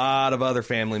a lot of other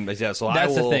family members. Yeah, so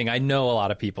that's the thing. I know a lot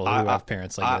of people who have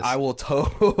parents like this. I will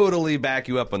totally back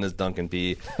you up on this, Duncan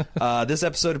P. This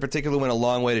episode in particular went a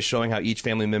long way to showing how each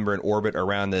family member in orbit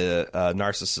around the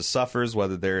narcissist suffers,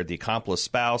 whether they're the accomplice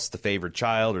spouse, the favored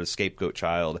child, or the scapegoat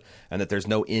child, and that there's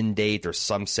no end date or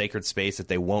some sacred space that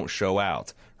they won't show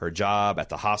out. Her job, at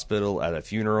the hospital, at a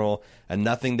funeral, and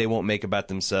nothing they won't make about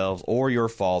themselves or your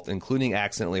fault, including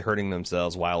accidentally hurting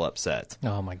themselves while upset.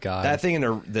 Oh, my God. That thing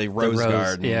in the rose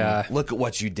garden, yeah. Look at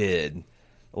what you did.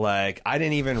 Like, I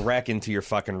didn't even wreck into your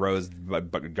fucking rose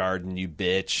garden, you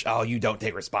bitch. Oh, you don't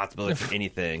take responsibility for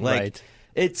anything. Like, Right.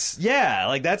 it's, yeah,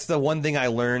 like, that's the one thing I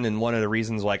learned, and one of the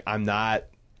reasons, like, I'm not,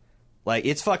 like,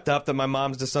 it's fucked up that my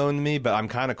mom's disowned me, but I'm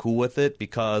kind of cool with it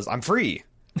because I'm free.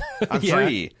 I'm Yeah.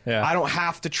 free. Yeah. I don't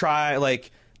have to try,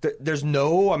 like, there's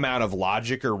no amount of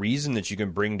logic or reason that you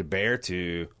can bring to bear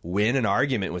to win an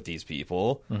argument with these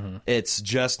people. It's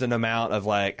just an amount of,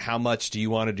 like, how much do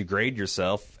you want to degrade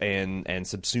yourself and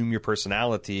subsume your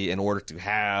personality in order to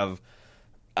have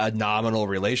a nominal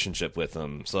relationship with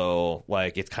them. So,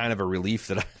 like, it's kind of a relief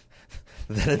that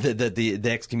that the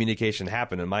excommunication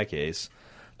happened in my case.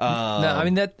 No, I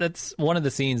mean that's one of the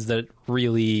scenes that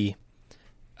really,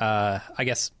 I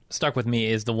guess, stuck with me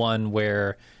is the one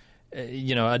where,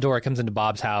 Adora comes into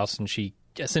Bob's house and she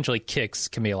essentially kicks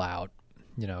Camille out,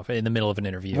 in the middle of an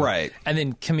interview. Right. And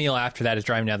then Camille, after that, is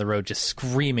driving down the road just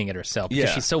screaming at herself because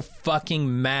Yeah. she's so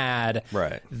fucking mad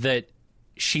Right. that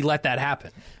she let that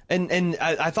happen. And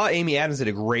I thought Amy Adams did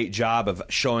a great job of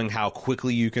showing how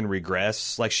quickly you can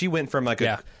regress. Like, she went from, like,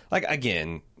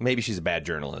 again, maybe she's a bad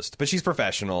journalist, but she's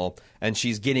professional, and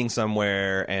she's getting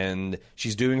somewhere, and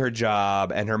she's doing her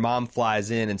job, and her mom flies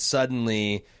in, and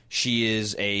suddenly she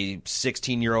is a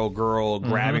 16-year-old girl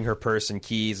grabbing her purse and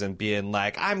keys and being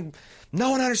like,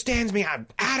 no one understands me, I'm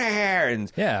out of here,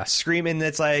 and screaming.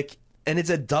 It's like, and it's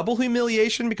a double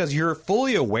humiliation because you're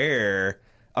fully aware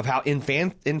of how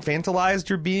infantilized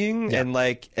you're being, and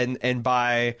like, and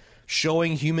by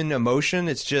showing human emotion,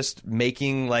 it's just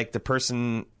making, like, the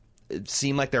person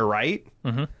seem like they're right.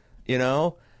 You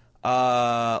know,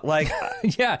 like,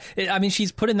 Yeah, I mean,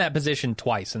 she's put in that position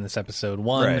twice in this episode.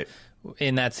 One, Right.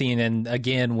 in that scene, and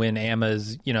again when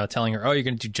Emma's, telling her, "Oh, you're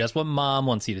going to do just what Mom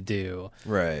wants you to do."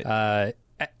 right.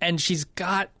 And she's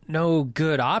got no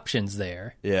good options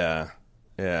there. Yeah.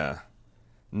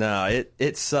 No,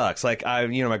 it sucks. Like,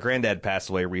 my granddad passed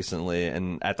away recently,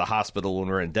 and at the hospital when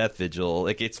we're in death vigil,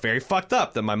 like, it's very fucked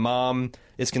up that my mom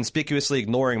is conspicuously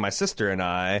ignoring my sister and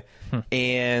I.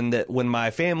 And when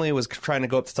my family was trying to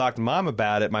go up to talk to Mom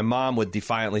about it, my mom would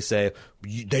defiantly say,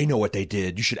 "They know what they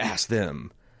did. You should ask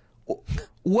them."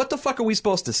 What the fuck are we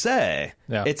supposed to say?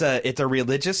 Yeah. It's a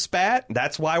religious spat.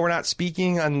 That's why we're not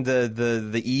speaking on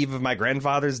the eve of my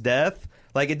grandfather's death.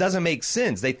 Like, it doesn't make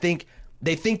sense. They think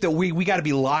that we got to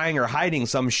be lying or hiding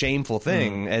some shameful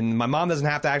thing, and my mom doesn't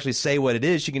have to actually say what it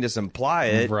is. She can just imply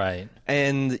it. Right.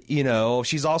 And,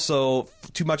 she's also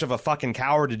too much of a fucking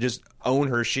coward to just own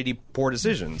her shitty, poor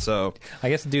decision. So, I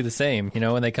guess do the same.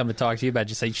 When they come to talk to you about it,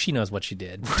 just say she knows what she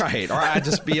did. right. Or I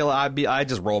just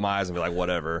roll my eyes and be like,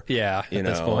 whatever. Yeah, at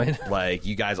this point. Like,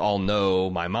 you guys all know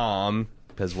my mom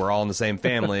because we're all in the same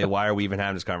family. Why are we even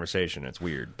having this conversation? It's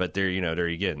weird. But there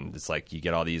you get, it's like you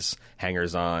get all these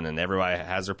hangers on, and everybody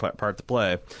has their part to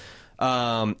play.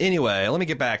 Anyway, let me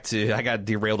get back to, I got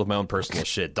derailed with my own personal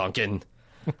shit, Duncan.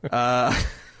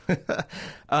 It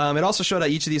also showed how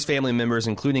each of these family members,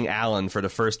 including Alan, for the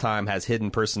first time has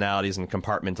hidden personalities and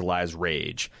compartmentalized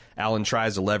rage. Alan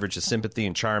tries to leverage his sympathy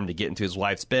and charm to get into his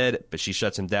wife's bed, but she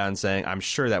shuts him down, saying, "I'm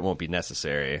sure that won't be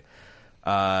necessary."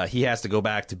 He has to go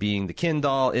back to being the Ken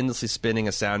doll, endlessly spinning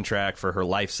a soundtrack for her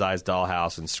life-size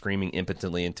dollhouse and screaming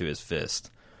impotently into his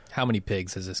fist. How many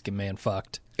pigs has this man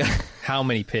fucked? How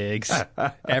many pigs?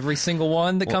 Every single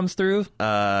one that comes through?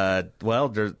 Well,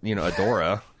 there's,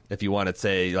 Adora. If you want to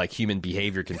say, like, human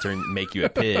behavior can make you a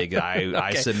pig,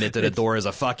 I submit that Adora is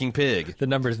a fucking pig. The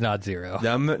number's not zero.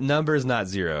 Number is not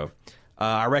zero.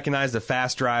 I recognize the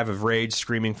fast drive of rage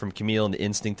screaming from Camille and the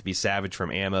instinct to be savage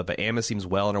from Amma, but Amma seems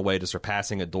well on her way to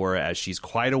surpassing Adora as she's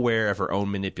quite aware of her own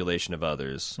manipulation of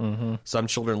others. Some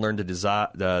children learn to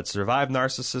survive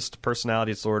narcissist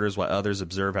personality disorders, while others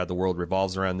observe how the world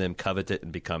revolves around them, covet it,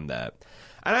 and become that.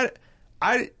 And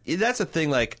that's a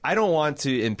thing, like, I don't want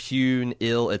to impugn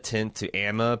ill intent to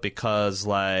Amma because,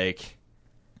 like,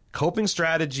 coping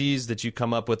strategies that you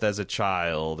come up with as a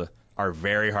child are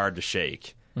very hard to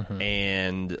shake.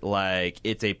 And, like,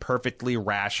 it's a perfectly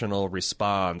rational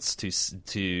response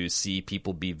to see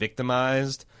people be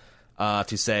victimized,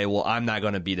 to say, well, I'm not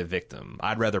going to be the victim.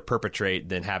 I'd rather perpetrate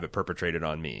than have it perpetrated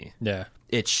on me. Yeah.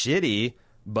 It's shitty,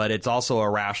 but it's also a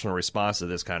rational response to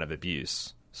this kind of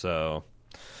abuse. So,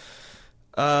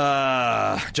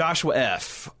 Joshua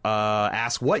F.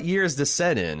 asks, what year is this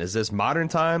set in? Is this modern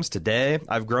times, today?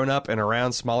 I've grown up and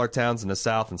around smaller towns in the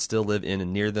South and still live in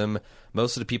and near them.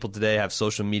 Most of the people today have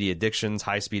social media addictions,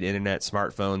 high-speed internet,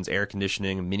 smartphones, air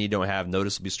conditioning. Many don't have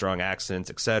noticeably strong accents,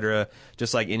 etc.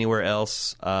 Just like anyone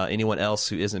else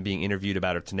who isn't being interviewed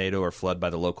about a tornado or flood by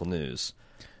the local news.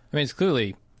 I mean, it's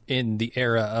clearly in the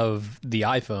era of the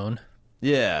iPhone.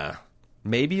 Yeah.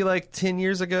 Maybe like 10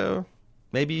 years ago.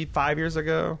 maybe 5 years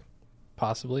ago.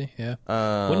 Possibly, yeah.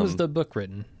 When was the book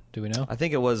written? Do we know? I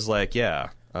think it was like,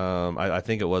 I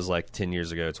think it was like 10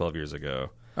 years ago, 12 years ago.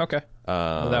 Okay.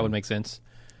 Well, that would make sense.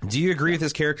 Do you agree with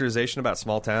his characterization about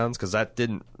small towns? Because that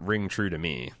didn't ring true to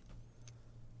me.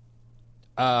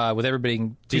 With everybody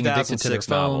being addicted to their phones.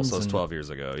 Novel, so it's 12 years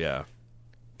ago, yeah.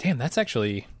 Damn, that's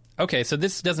actually... Okay, so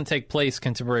this doesn't take place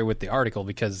contemporary with the article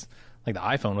because like the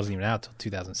iPhone wasn't even out till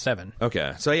 2007.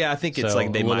 Okay, so yeah, I think it's So,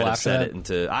 like they a might little have after set that? it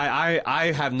into...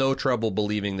 I have no trouble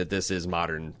believing that this is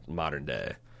modern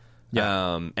day.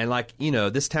 Yeah. And like, you know,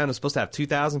 this town is supposed to have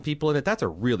 2,000 people in it. That's a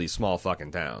really small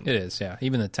fucking town. It is, yeah.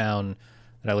 Even the town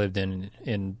that I lived in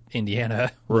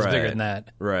Indiana was bigger than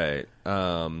that. Right.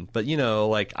 But, you know,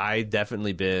 like, I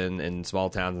definitely been in small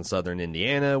towns in southern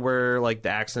Indiana where, like, the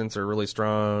accents are really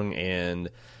strong. And,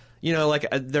 you know, like,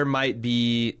 there might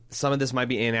be... Some of this might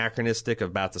be anachronistic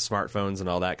about the smartphones and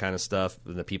all that kind of stuff.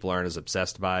 And the people aren't as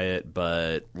obsessed by it.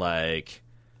 But, like...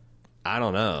 I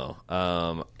don't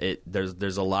know.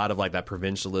 There's a lot of like that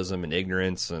provincialism and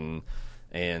ignorance and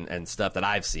stuff that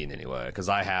I've seen anyway. Because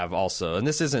I have also, and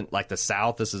this isn't like the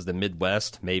South. This is the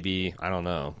Midwest. Maybe I don't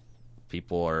know.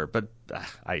 People are, but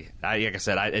I like I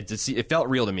said, it felt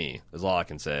real to me. Is all I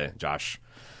can say, Josh.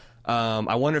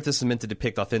 I wonder if this is meant to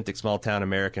depict authentic small town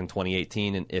America in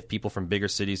 2018, and if people from bigger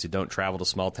cities who don't travel to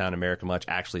small town America much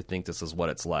actually think this is what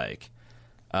it's like.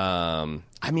 I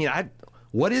mean,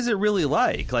 what is it really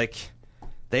like? Like,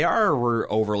 we're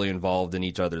overly involved in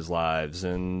each other's lives,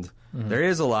 and there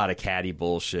is a lot of catty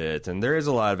bullshit, and there is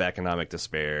a lot of economic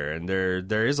despair, and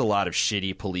there is a lot of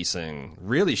shitty policing,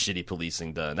 really shitty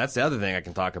policing done. That's the other thing I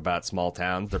can talk about small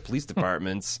towns, their police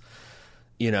departments.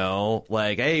 You know,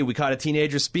 like, hey, we caught a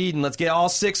teenager speeding. Let's get all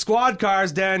 6 squad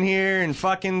cars down here and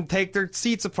fucking take their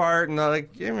seats apart. And like,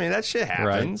 I mean, that shit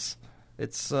happens. Right.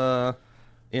 It's,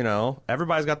 you know,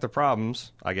 everybody's got their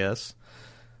problems, I guess.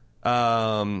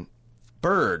 Bird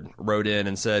wrote in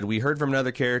and said, we heard from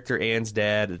another character, Anne's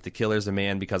dad, that the killer's a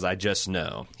man because I just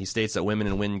know. He states that women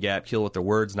in Wind Gap kill with their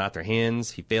words, not their hands.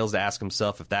 He fails to ask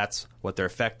himself if that's what they're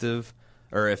effective,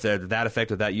 or if they're that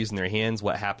effective without using their hands,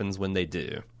 what happens when they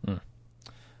do.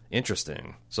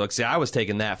 Interesting. So, see, I was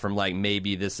taking that from, like,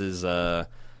 maybe this is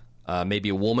maybe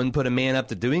a woman put a man up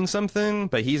to doing something,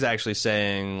 but he's actually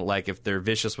saying, like, if they're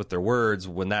vicious with their words,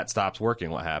 when that stops working,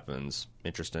 what happens?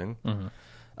 Interesting.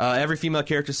 Every female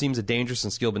character seems a dangerous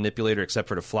and skilled manipulator except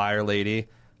for the flyer lady.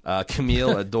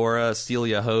 Camille, Adora,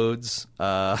 Celia Hodes,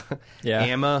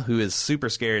 Amma, who is super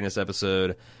scary in this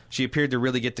episode. She appeared to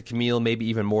really get to Camille, maybe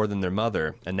even more than their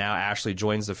mother, and now Ashley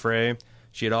joins the fray.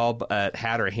 She had all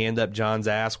had her hand up John's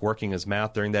ass, working his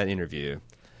mouth during that interview.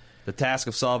 The task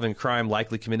of solving crime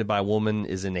likely committed by a woman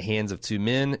is in the hands of 2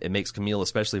 men. It makes Camille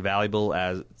especially valuable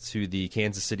as to the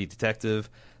Kansas City detective.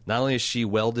 Not only is she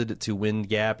welded to Wind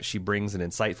Gap, she brings an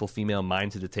insightful female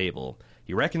mind to the table.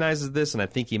 He recognizes this, and I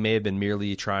think he may have been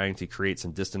merely trying to create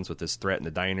some distance with this threat in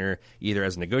the diner, either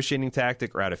as a negotiating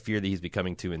tactic or out of fear that he's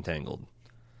becoming too entangled.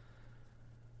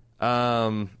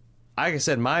 Like I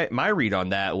said, my read on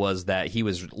that was that he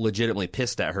was legitimately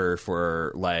pissed at her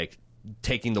for, like,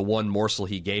 taking the one morsel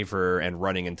he gave her and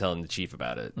running and telling the chief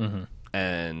about it.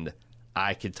 And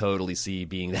I could totally see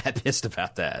being that pissed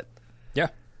about that. Yeah.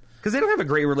 Because they don't have a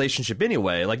great relationship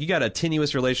anyway. Like, you got a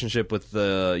tenuous relationship with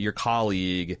your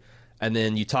colleague, and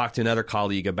then you talk to another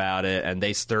colleague about it, and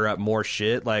they stir up more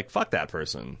shit. Like, fuck that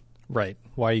person. Right.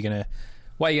 Why are you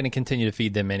gonna continue to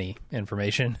feed them any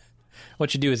information?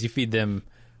 What you do is you feed them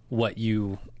what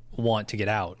you want to get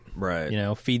out. Right. You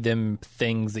know, feed them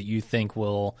things that you think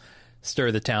will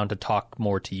stir the town to talk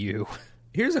more to you.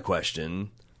 Here's a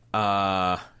question.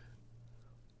 How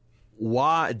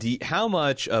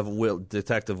much of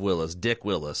Detective Willis, Dick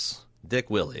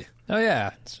Willie? Oh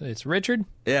yeah, it's Richard.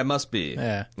 Yeah, it must be.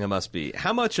 Yeah, it must be.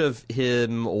 How much of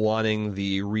him wanting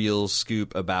the real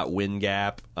scoop about Wind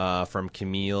Gap from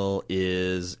Camille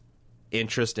is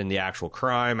interest in the actual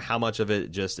crime? How much of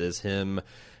it just is him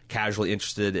casually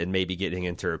interested in maybe getting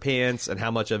into her pants, and how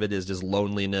much of it is just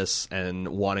loneliness and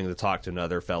wanting to talk to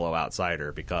another fellow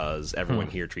outsider because everyone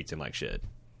here treats him like shit?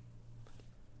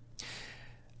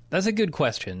 That's a good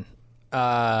question.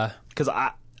 Because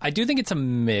I do think it's a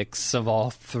mix of all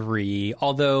three,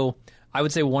 although I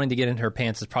would say wanting to get in her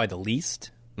pants is probably the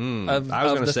least I was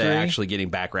going to say three. Actually getting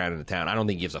background in the town. I don't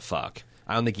think he gives a fuck.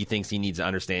 I don't think he thinks he needs to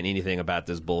understand anything about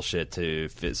this bullshit to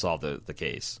solve the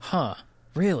case. Huh.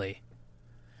 Really?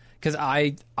 Because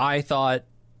I thought,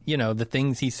 you know, the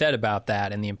things he said about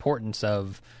that and the importance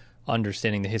of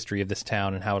understanding the history of this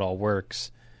town and how it all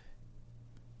works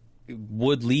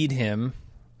would lead him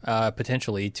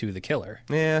potentially to the killer.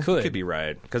 Yeah, could be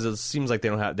right, because it seems like they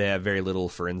have very little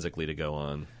forensically to go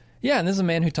on. Yeah, and this is a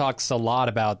man who talks a lot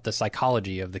about the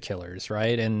psychology of the killers,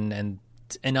 right? And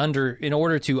in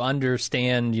order to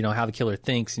understand, how the killer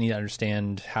thinks, you need to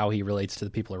understand how he relates to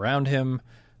the people around him,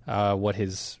 what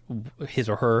his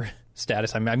or her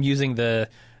status. I'm using the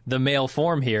male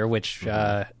form here, which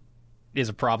is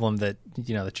a problem that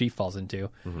the chief falls into.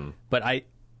 Mm-hmm. But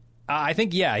I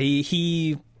think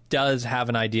he does have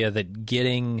an idea that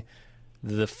getting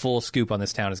the full scoop on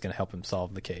this town is going to help him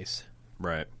solve the case.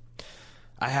 Right.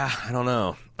 I don't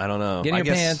know. Get in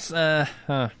your pants.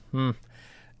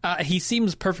 He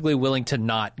seems perfectly willing to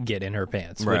not get in her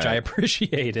pants, which I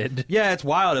appreciated. Yeah, it's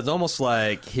wild. It's almost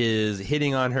like his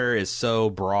hitting on her is so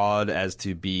broad as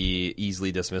to be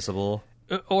easily dismissible.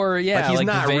 Or, he's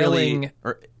not veiling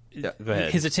really... go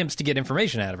ahead. His attempts to get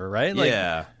information out of her, right?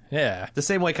 Yeah. The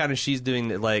same way kind of she's doing,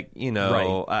 right.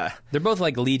 They're both,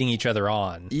 leading each other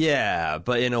on. Yeah,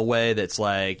 but in a way that's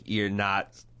you're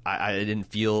not... I didn't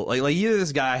feel... Like either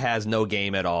this guy has no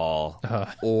game at all,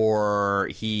 or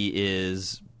he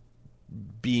is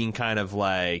being kind of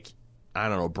I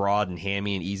don't know, broad and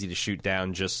hammy and easy to shoot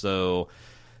down just so...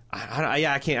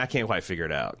 I can't quite figure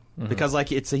it out. Mm-hmm. Because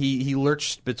he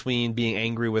lurched between being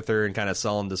angry with her and kind of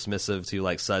sullen dismissive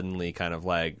to suddenly kind of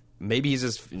maybe he's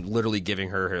just literally giving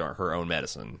her own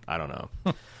medicine. I don't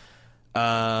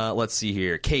know. Let's see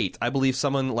here. Kate, I believe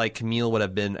someone like Camille would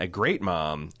have been a great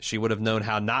mom. She would have known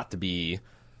how not to be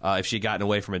if she had gotten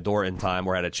away from a door in time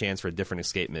or had a chance for different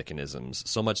escape mechanisms.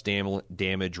 So much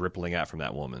damage rippling out from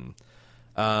that woman.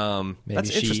 That's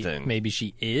interesting. Maybe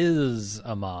she is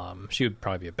a mom. She would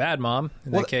probably be a bad mom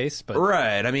in that case. But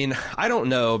right. I mean, I don't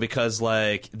know because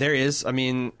there is. I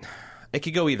mean, it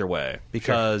could go either way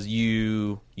because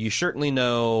you certainly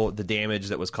know the damage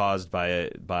that was caused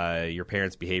by your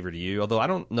parents' behavior to you. Although I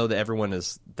don't know that everyone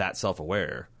is that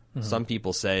self-aware. Mm-hmm. Some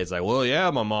people say it's well, yeah,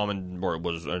 my mom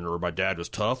or my dad was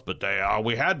tough, but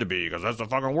we had to be because that's the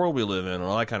fucking world we live in and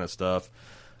all that kind of stuff.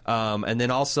 And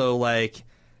then also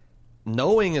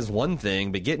knowing is one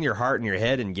thing, but getting your heart and your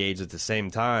head engaged at the same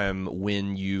time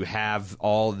when you have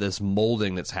all this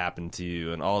molding that's happened to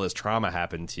you and all this trauma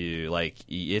happened to you,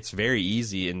 it's very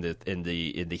easy in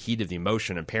the heat of the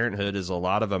emotion. And parenthood is a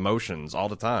lot of emotions all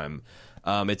the time.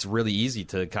 It's really easy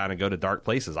to kind of go to dark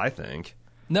places, I think.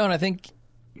 No, and I think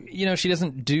she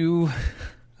doesn't do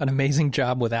an amazing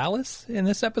job with Alice in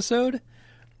this episode.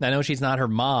 I know she's not her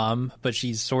mom, but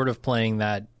she's sort of playing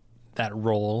that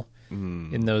role.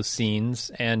 In those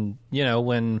scenes. And,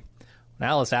 when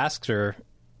Alice asks her,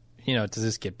 does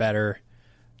this get better?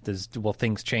 Will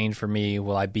things change for me?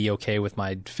 Will I be okay with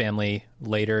my family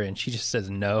later? And she just says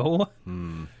no.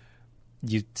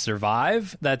 You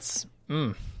survive? That's,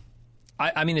 I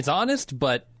mean, it's honest,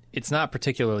 but it's not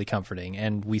particularly comforting,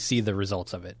 and we see the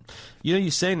results of it. You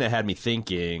saying that had me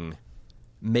thinking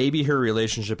maybe her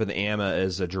relationship with Amma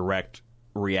is a direct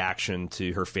reaction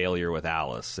to her failure with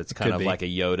Alice. It's kind of like a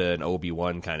Yoda and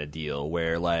Obi-Wan kind of deal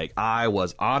where I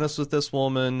was honest with this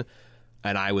woman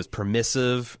and I was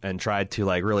permissive and tried to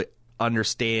really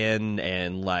understand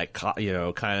and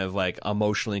kind of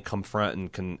emotionally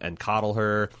confront and coddle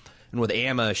her. And with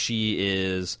Amma, she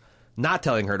is not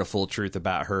telling her the full truth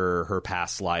about her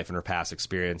past life and her past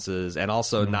experiences, and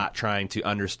also not trying to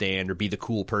understand or be the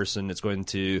cool person that's going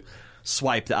to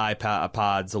swipe the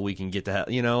iPod so we can get the hell,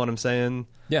 you know what I'm saying?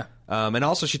 Yeah. And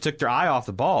also she took their eye off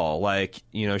the ball.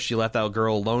 She left that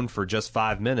girl alone for just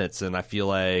 5 minutes, and I feel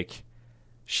like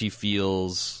she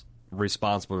feels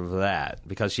responsible for that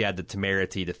because she had the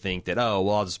temerity to think that,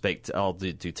 I'll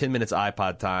do 10 minutes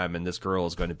iPod time and this girl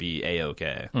is going to be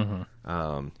A-okay. Mm-hmm.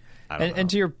 I don't know. And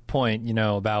to your point,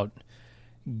 about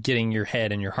getting your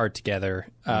head and your heart together,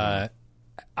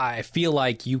 I feel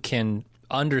like you can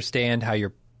understand how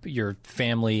your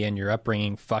family and your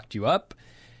upbringing fucked you up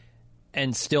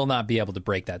and still not be able to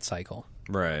break that cycle.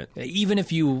 Right. Even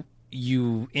if you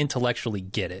intellectually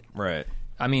get it. Right.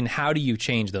 I mean, how do you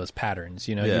change those patterns?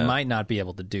 You might not be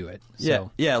able to do it.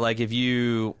 So. Yeah, if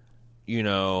you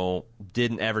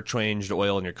didn't ever change the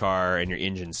oil in your car and your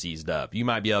engine seized up, you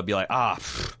might be able to be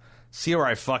see where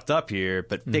I fucked up here,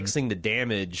 but fixing the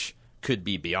damage could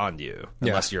be beyond you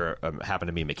unless you're happen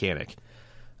to be a mechanic.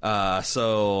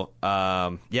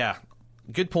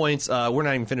 Good points. We're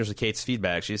not even finished with Kate's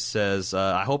feedback. She says,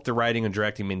 I hope the writing and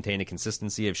directing maintain a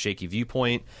consistency of shaky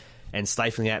viewpoint and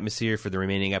stifling atmosphere for the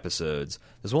remaining episodes.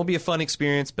 This won't be a fun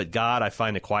experience, but God, I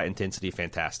find the quiet intensity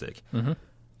fantastic. Mm-hmm.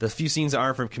 The few scenes that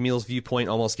aren't from Camille's viewpoint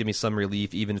almost give me some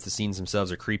relief, even if the scenes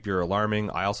themselves are creepy or alarming.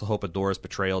 I also hope Adora's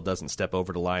portrayal doesn't step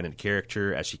over the line in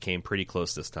character, as she came pretty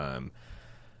close this time.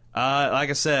 Like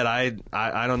I said,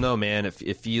 I don't know, man.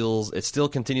 It still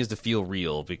continues to feel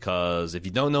real, because if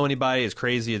you don't know anybody as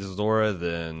crazy as Adora,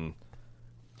 then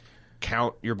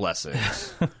count your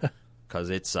blessings because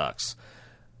it sucks.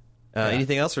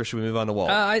 Anything else, or should we move on to Walt?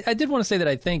 I did want to say that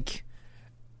I think,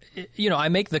 I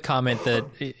make the comment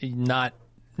that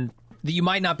that you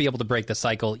might not be able to break the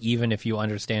cycle even if you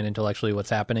understand intellectually what's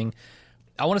happening.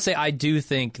 I want to say I do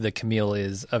think that Camille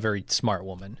is a very smart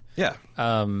woman. Yeah.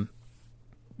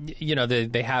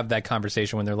 They have that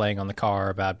conversation when they're laying on the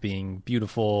car about being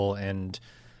beautiful and,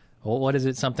 what is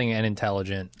it? Something and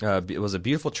intelligent. Was it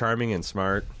beautiful, charming, and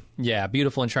smart? Yeah,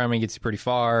 beautiful and charming gets you pretty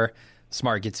far.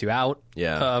 Smart gets you out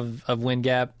of Wind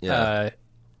Gap. Yeah.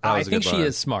 I think she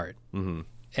is smart. Mm-hmm.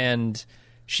 And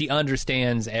she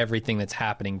understands everything that's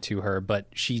happening to her, but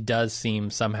she does seem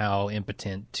somehow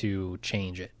impotent to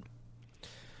change it.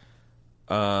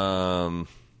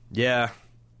 Yeah.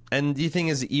 And the thing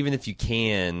is, even if you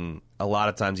can, a lot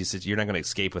of times you're not going to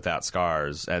escape without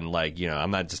scars. And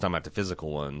I'm not just talking about the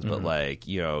physical ones, but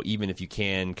even if you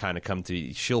can kind of come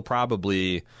to, she'll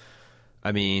probably,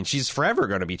 she's forever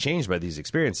going to be changed by these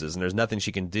experiences, and there's nothing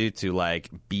she can do to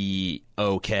be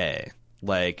okay.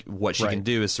 What she can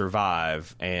do is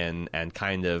survive and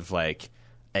kind of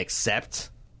accept,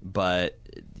 but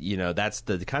that's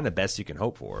the kind of best you can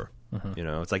hope for.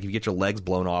 Mm-hmm. It's like if you get your legs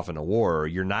blown off in a war,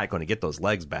 you're not going to get those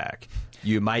legs back.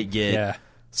 You might get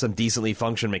some decently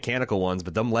functioning mechanical ones,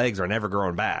 but them legs are never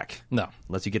growing back. No.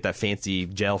 Unless you get that fancy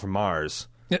gel from Mars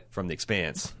from the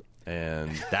Expanse.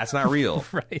 And that's not real.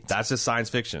 Right. That's just science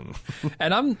fiction.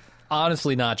 And I'm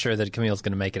honestly not sure that Camille's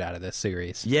going to make it out of this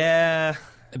series. Yeah.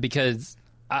 Because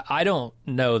I don't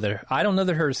know that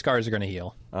her scars are going to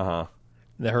heal. Uh-huh.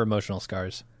 Her emotional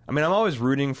scars. I'm always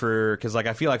rooting for, because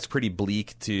I feel like it's pretty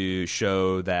bleak to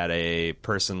show that a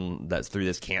person that's through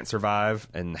this can't survive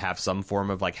and have some form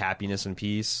of happiness and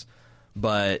peace.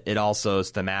 But it also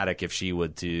is thematic if she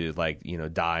would to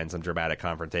die in some dramatic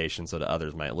confrontation so that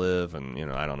others might live, and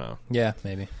I don't know. Yeah,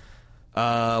 maybe.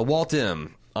 Walt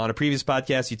M. On a previous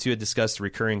podcast, you two had discussed the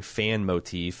recurring fan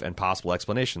motif and possible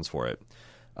explanations for it.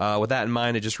 With that in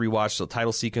mind, I just rewatched the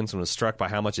title sequence and was struck by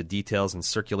how much it details in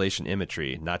circulation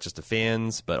imagery, not just the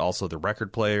fans, but also the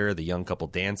record player, the young couple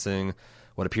dancing,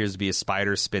 what appears to be a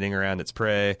spider spinning around its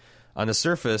prey. On the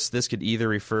surface, this could either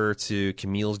refer to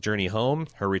Camille's journey home,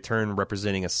 her return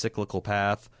representing a cyclical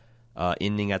path,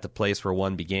 ending at the place where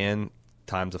one began,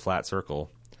 time's a flat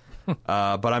circle.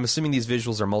 But I'm assuming these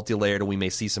visuals are multi-layered and we may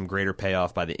see some greater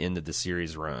payoff by the end of the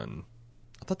series run.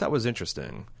 I thought that was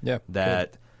interesting. Yeah.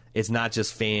 That... It's not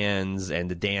just fans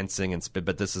and the dancing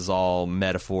but this is all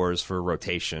metaphors for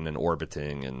rotation and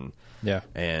orbiting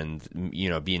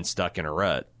and being stuck in a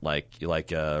rut,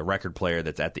 like a record player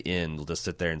that's at the end will just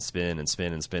sit there and spin and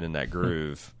spin and spin in that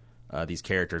groove. These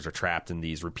characters are trapped in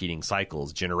these repeating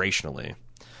cycles generationally.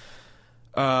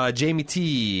 Jamie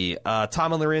T.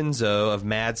 Tom and Lorenzo of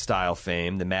Mad Style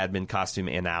fame, the Mad Men costume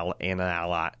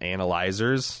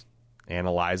analyzers,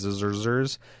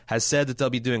 has said that they'll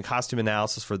be doing costume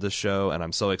analysis for this show, and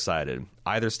I'm so excited.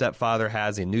 Either stepfather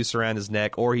has a noose around his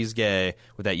neck or he's gay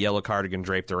with that yellow cardigan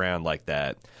draped around like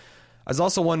that. I was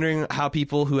also wondering how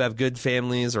people who have good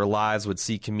families or lives would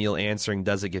see Camille answering,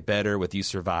 "Does it get better with You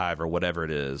Survive?" or whatever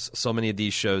it is. So many of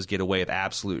these shows get away with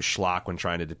absolute schlock when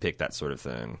trying to depict that sort of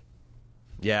thing.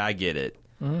 Yeah, I get it.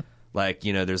 Mm-hmm.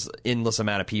 There's endless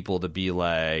amount of people to be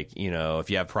if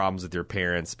you have problems with your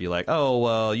parents, be like, oh,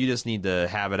 well, you just need to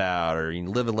have it out, or you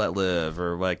live and let live,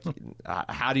 or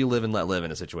how do you live and let live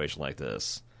in a situation like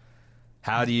this?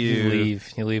 How do you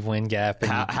leave Wind Gap?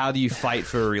 How do you fight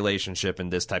for a relationship in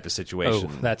this type of situation?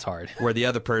 Oh, that's hard. Where the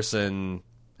other person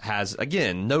has,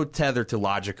 again, no tether to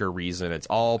logic or reason. It's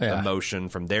all emotion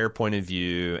from their point of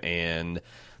view, and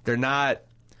they're not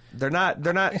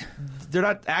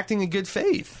acting in good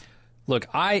faith. Look,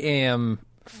 I am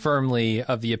firmly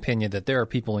of the opinion that there are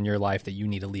people in your life that you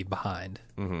need to leave behind.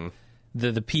 Mm-hmm.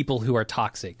 The people who are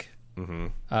toxic,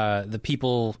 the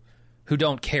people who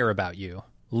don't care about you.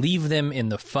 Leave them in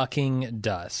the fucking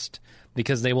dust,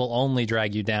 because they will only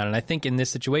drag you down. And I think in this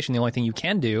situation, the only thing you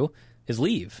can do is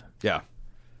leave. Yeah.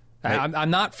 I'm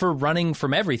not for running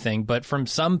from everything, but from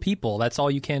some people, that's all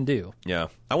you can do. Yeah.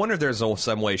 I wonder if there's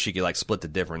some way she could split the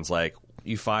difference.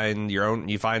 You find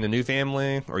a new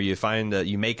family, or you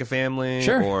make a family,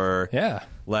 sure. Or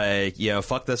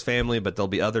fuck this family, but there'll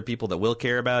be other people that will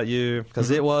care about you,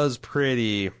 because it was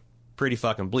pretty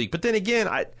fucking bleak. But then again,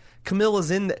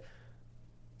 Camilla's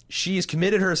she's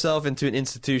committed herself into an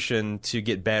institution to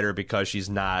get better because she's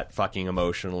not fucking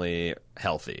emotionally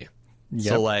healthy.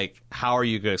 Yep. So how are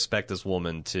you going to expect this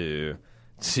woman to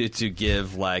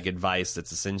give advice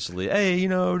that's essentially, hey,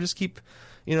 just keep,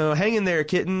 hang in there,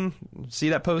 kitten. See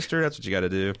that poster? That's what you got to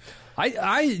do.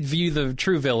 I view the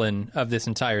true villain of this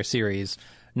entire series,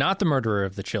 not the murderer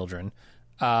of the children,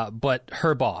 but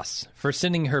her boss for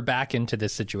sending her back into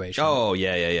this situation. Oh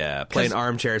yeah. Playing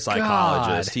armchair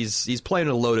psychologist. God. He's playing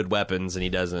with loaded weapons and he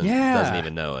doesn't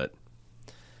even know it.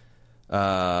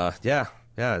 Yeah.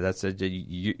 That's it.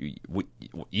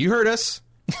 You heard us.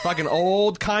 Fucking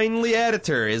old kindly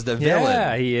editor is the villain.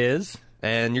 Yeah, he is.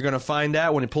 And you're gonna find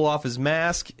out when he pull off his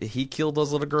mask, he killed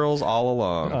those little girls all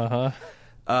along.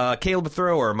 Caleb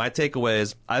Thrower, my takeaway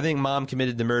is I think mom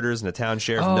committed the murders and the town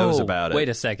sheriff knows about it. Wait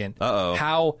a second.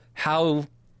 Uh-oh.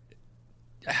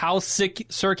 How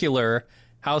circular,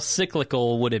 how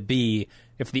cyclical would it be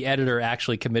if the editor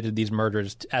actually committed these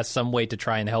murders as some way to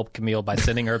try and help Camille by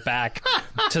sending her back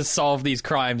to solve these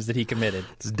crimes that he committed?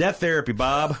 It's death therapy,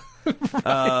 Bob.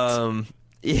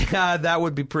 Yeah, that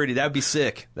would be pretty. That would be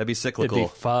sick. That'd be cyclical. It'd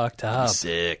be fucked up.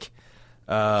 Sick.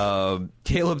 Caleb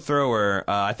Thrower,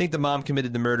 I think the mom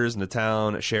committed the murders and the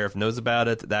town sheriff knows about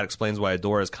it. That explains why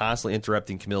Adora is constantly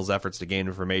interrupting Camille's efforts to gain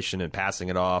information and passing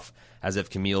it off as if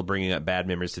Camille bringing up bad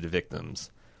memories to the victims.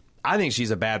 I think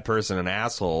she's a bad person, an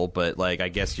asshole, but like I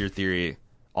guess your theory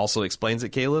also explains it,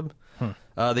 Caleb.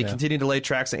 They continue to lay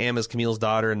tracks of Emma's Camille's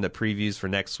daughter, and the previews for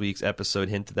next week's episode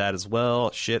hint to that as well.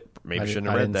 Shit, maybe shouldn't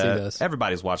have read that. See this.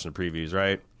 Everybody's watching the previews,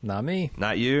 right? Not me.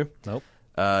 Not you? Nope.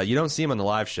 You don't see them on the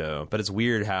live show, but it's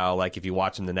weird how, like, if you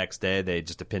watch them the next day, they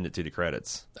just append it to the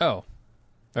credits. Oh,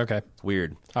 okay. It's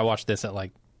weird. I watched this at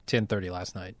like 10:30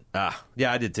 last night.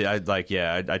 Yeah, I did too.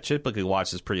 I typically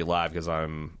watch this pretty live because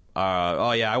I'm.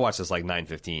 I watched this like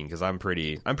 9:15 because I'm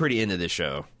pretty into this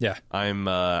show. Yeah,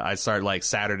 I start like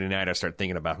Saturday night. I start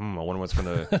thinking about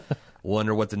I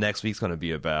wonder what the next week's gonna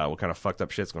be about. What kind of fucked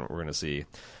up shit's we're gonna see.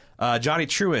 Johnny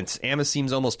Truant, Emma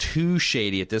seems almost too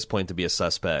shady at this point to be a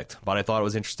suspect, but I thought it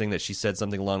was interesting that she said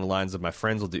something along the lines of, my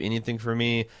friends will do anything for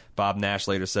me. Bob Nash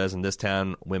later says, in this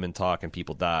town, women talk and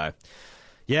people die.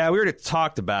 Yeah, we already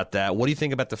talked about that. What do you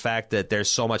think about the fact that there's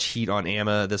so much heat on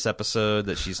Emma this episode,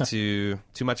 that she's too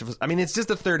much of a... I mean, it's just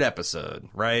the third episode,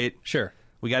 right? Sure.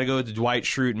 We got to go with the Dwight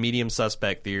Schrute medium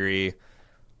suspect theory.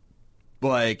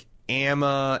 Like,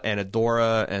 Emma and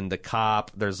Adora and the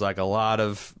cop, there's like a lot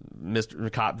of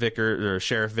Mr. Cop Vickers or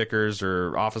Sheriff Vickers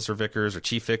or Officer Vickers or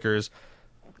Chief Vickers.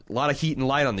 A lot of heat and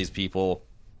light on these people.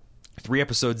 3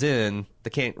 episodes in, they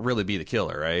can't really be the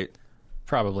killer, right?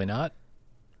 Probably not.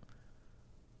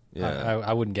 Yeah,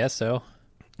 I wouldn't guess so.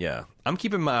 Yeah, I'm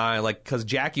keeping my eye, like, because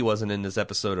Jackie wasn't in this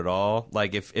episode at all.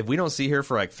 Like, if we don't see her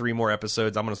for like 3 more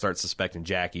episodes, I'm going to start suspecting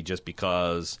Jackie just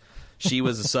because she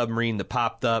was a submarine that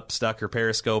popped up, stuck her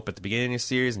periscope at the beginning of the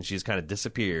series, and she just kind of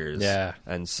disappears. Yeah.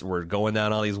 And we're going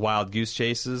down all these wild goose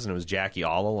chases, and it was Jackie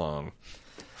all along.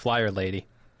 Flyer lady.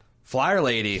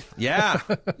 Yeah.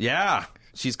 Yeah.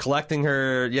 She's collecting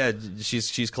her. Yeah,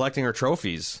 she's collecting her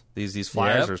trophies. These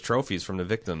flyers are trophies from the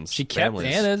victims. She kept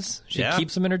families. Anna's. She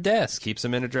keeps them in her desk. Keeps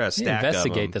them in her dress. Stack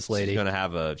investigate of them. This lady.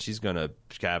 She's gonna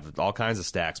have all kinds of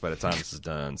stacks by the time this is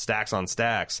done. Stacks on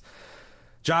stacks.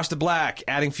 Josh the Black,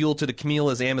 adding fuel to the Camille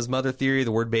as Emma's mother theory.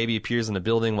 The word baby appears in the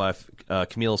building while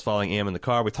Camille is following Emma in the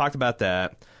car. We talked about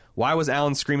that. Why was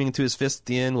Alan screaming into his fist at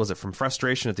the end? Was it from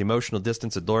frustration at the emotional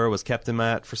distance Adora was kept him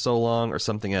at for so long, or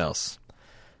something else?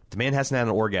 The man hasn't had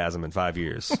an orgasm in 5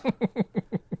 years.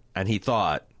 And he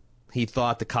thought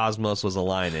the cosmos was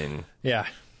aligning. Yeah.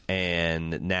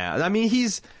 And now, I mean,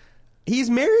 he's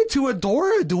married to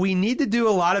Adora. Do we need to do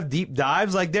a lot of deep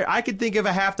dives? Like, I could think of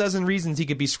a half dozen reasons he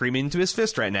could be screaming into his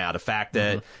fist right now. The fact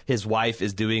that his wife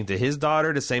is doing to his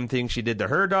daughter the same thing she did to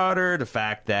her daughter. The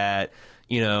fact that,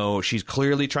 she's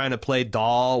clearly trying to play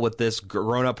doll with this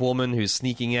grown-up woman who's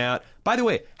sneaking out. By the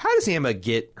way, how does Emma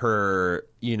get her,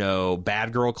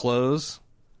 bad girl clothes?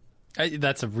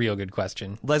 That's a real good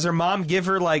question. Does her mom give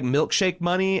her, like, milkshake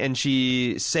money and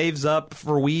she saves up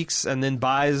for weeks and then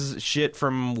buys shit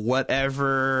from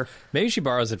whatever? Maybe she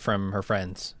borrows it from her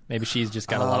friends. Maybe she's just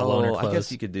got a lot of loaner clothes. I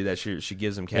guess you could do that. She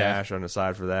gives them cash on the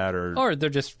side for that. Or they're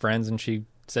just friends and she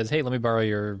says, hey, let me borrow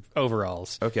your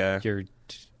overalls. Okay.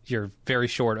 Your very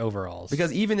short overalls.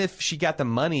 Because even if she got the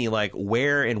money, like,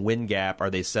 where in Wind Gap are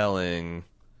they selling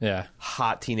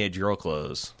hot teenage girl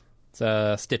clothes?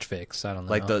 It's Stitch Fix. I don't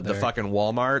know. Like the fucking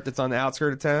Walmart that's on the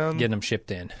outskirts of town? Getting them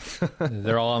shipped in.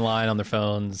 They're all online on their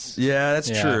phones. Yeah, that's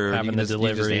true. Having the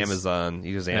deliveries.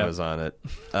 You just Amazon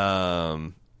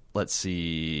it. Let's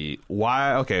see.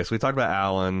 Why? Okay, so we talked about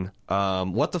Alan.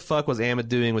 What the fuck was Emma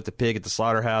doing with the pig at the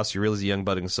slaughterhouse? She really is a young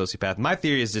budding sociopath. My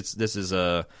theory is this is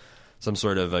some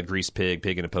sort of a grease pig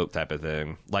in a poke type of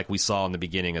thing, like we saw in the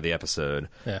beginning of the episode.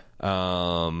 Yeah.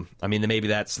 I mean, maybe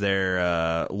that's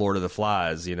their Lord of the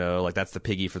Flies, like that's the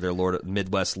piggy for their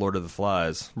Midwest Lord of the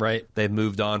Flies. Right. They've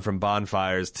moved on from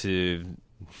bonfires to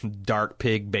dark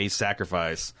pig-based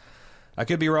sacrifice. I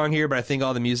could be wrong here, but I think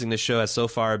all the music in the show has so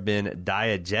far been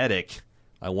diegetic.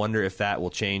 I wonder if that will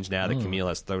change now that Camille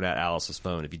has thrown out Alice's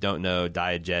phone. If you don't know,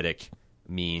 diegetic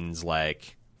means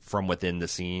like from within the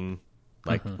scene,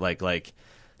 like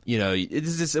you know,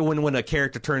 it's just when a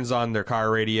character turns on their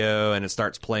car radio and it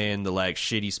starts playing the like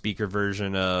shitty speaker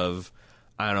version of,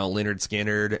 I don't know, Leonard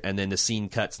Skinner, and then the scene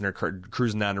cuts and they're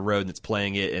cruising down the road and it's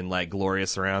playing it in like glorious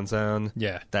surround sound.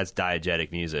 Yeah, that's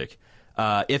diegetic music.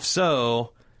 If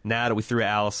so, now that we threw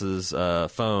Alice's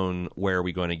phone, where are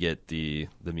we going to get the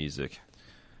music?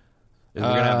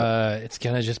 It's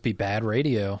gonna just be bad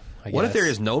radio. What if there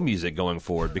is no music going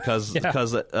forward? Because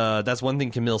that's one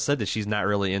thing Camille said, that she's not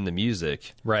really into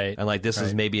music, right? And like this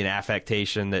is maybe an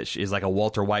affectation that is like a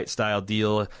Walter White style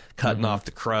deal, cutting off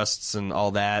the crusts and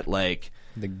all that, like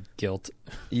the guilt.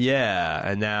 Yeah,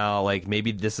 and now like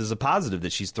maybe this is a positive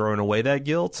that she's throwing away that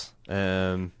guilt.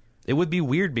 It would be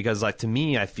weird because like to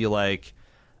me, I feel like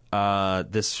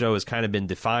this show has kind of been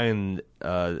defined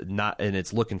not in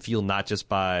its look and feel, not just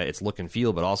by its look and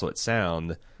feel, but also its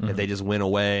sound. If they just went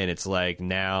away and it's like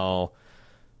now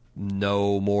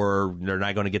no more, they're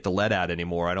not going to get the lead out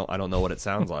anymore. I don't know what it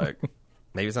sounds like.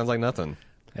 Maybe it sounds like nothing.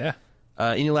 Yeah.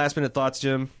 Any last minute thoughts,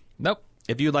 Jim? Nope.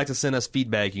 If you'd like to send us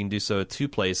feedback, you can do so at two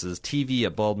places,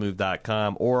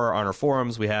 tv@baldmove.com, or on our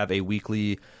forums. We have a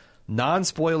weekly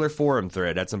non-spoiler forum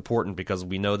thread. That's important because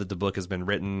we know that the book has been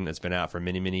written. It's been out for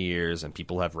many, many years, and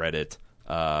people have read it.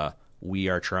 We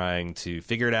are trying to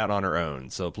figure it out on our own.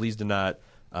 So please do not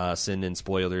send in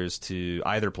spoilers to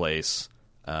either place,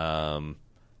 and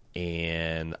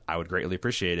I would greatly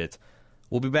appreciate it.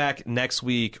 We'll be back next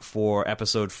week for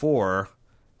episode 4.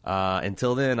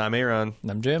 Until then, I'm Aaron.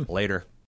 I'm Jim. Later.